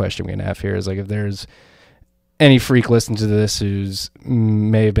round out question we're going to have here is like, if there's any freak listening to this who's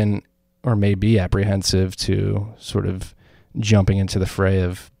may have been or may be apprehensive to sort of jumping into the fray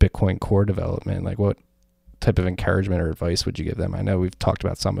of Bitcoin core development, like what type of encouragement or advice would you give them? I know we've talked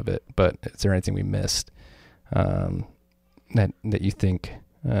about some of it, but is there anything we missed that you think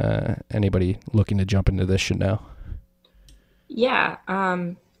anybody looking to jump into this should know? Yeah.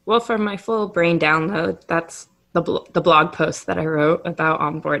 Well, for my full brain download, that's the blog post that I wrote about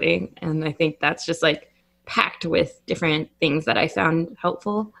onboarding. And I think that's just like packed with different things that I found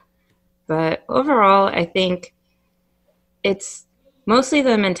helpful. But overall, I think it's mostly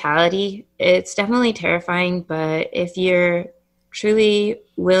the mentality. It's definitely terrifying, but if you're truly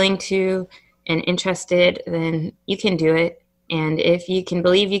willing to and interested, then you can do it. And if you can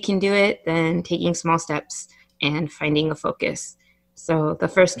believe you can do it, then taking small steps and finding a focus. So the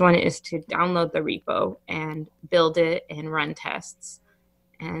first one is to download the repo and build it and run tests.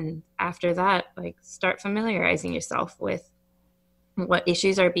 And after that, like, start familiarizing yourself with what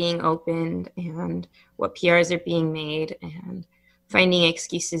issues are being opened and what PRs are being made, and finding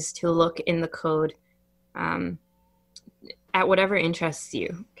excuses to look in the code at whatever interests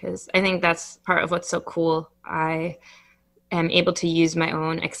you. Because I think that's part of what's so cool. I am able to use my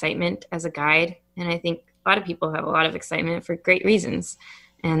own excitement as a guide. And I think a lot of people have a lot of excitement for great reasons.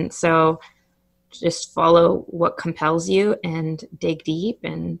 And so just follow what compels you and dig deep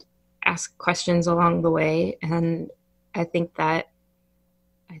and ask questions along the way. And I think that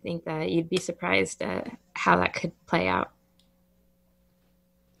you'd be surprised at how that could play out.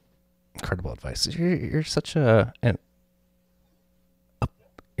 Incredible advice. You're such a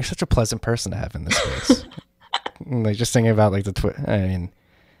pleasant person to have in this space. Like, just thinking about like the Twitter. I mean,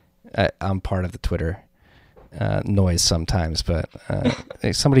 I'm part of the Twitter noise sometimes, but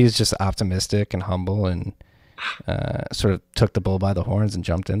somebody who's just optimistic and humble and sort of took the bull by the horns and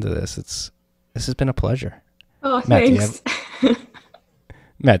jumped into this. This has been a pleasure. Oh, Matt, thanks.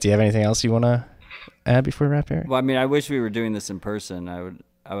 Matt, do you have anything else you want to add before we wrap here? Well, I mean, I wish we were doing this in person. I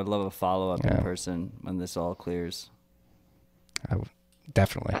would love a follow-up in person when this all clears. I would,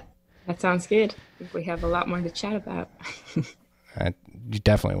 definitely. That sounds good. I think we have a lot more to chat about. You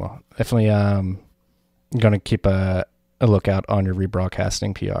definitely will. Definitely going to keep a lookout on your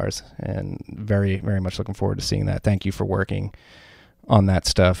rebroadcasting PRs, and very, very much looking forward to seeing that. Thank you for working on that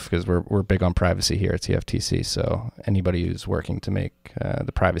stuff, because we're big on privacy here at TFTC. So anybody who's working to make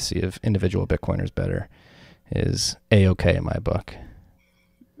the privacy of individual Bitcoiners better is A-okay in my book.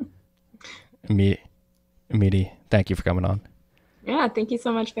 Amiti, thank you for coming on. Yeah, thank you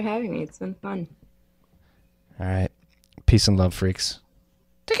so much for having me. It's been fun. All right. Peace and love, freaks.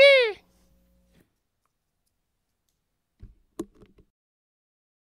 Tiki!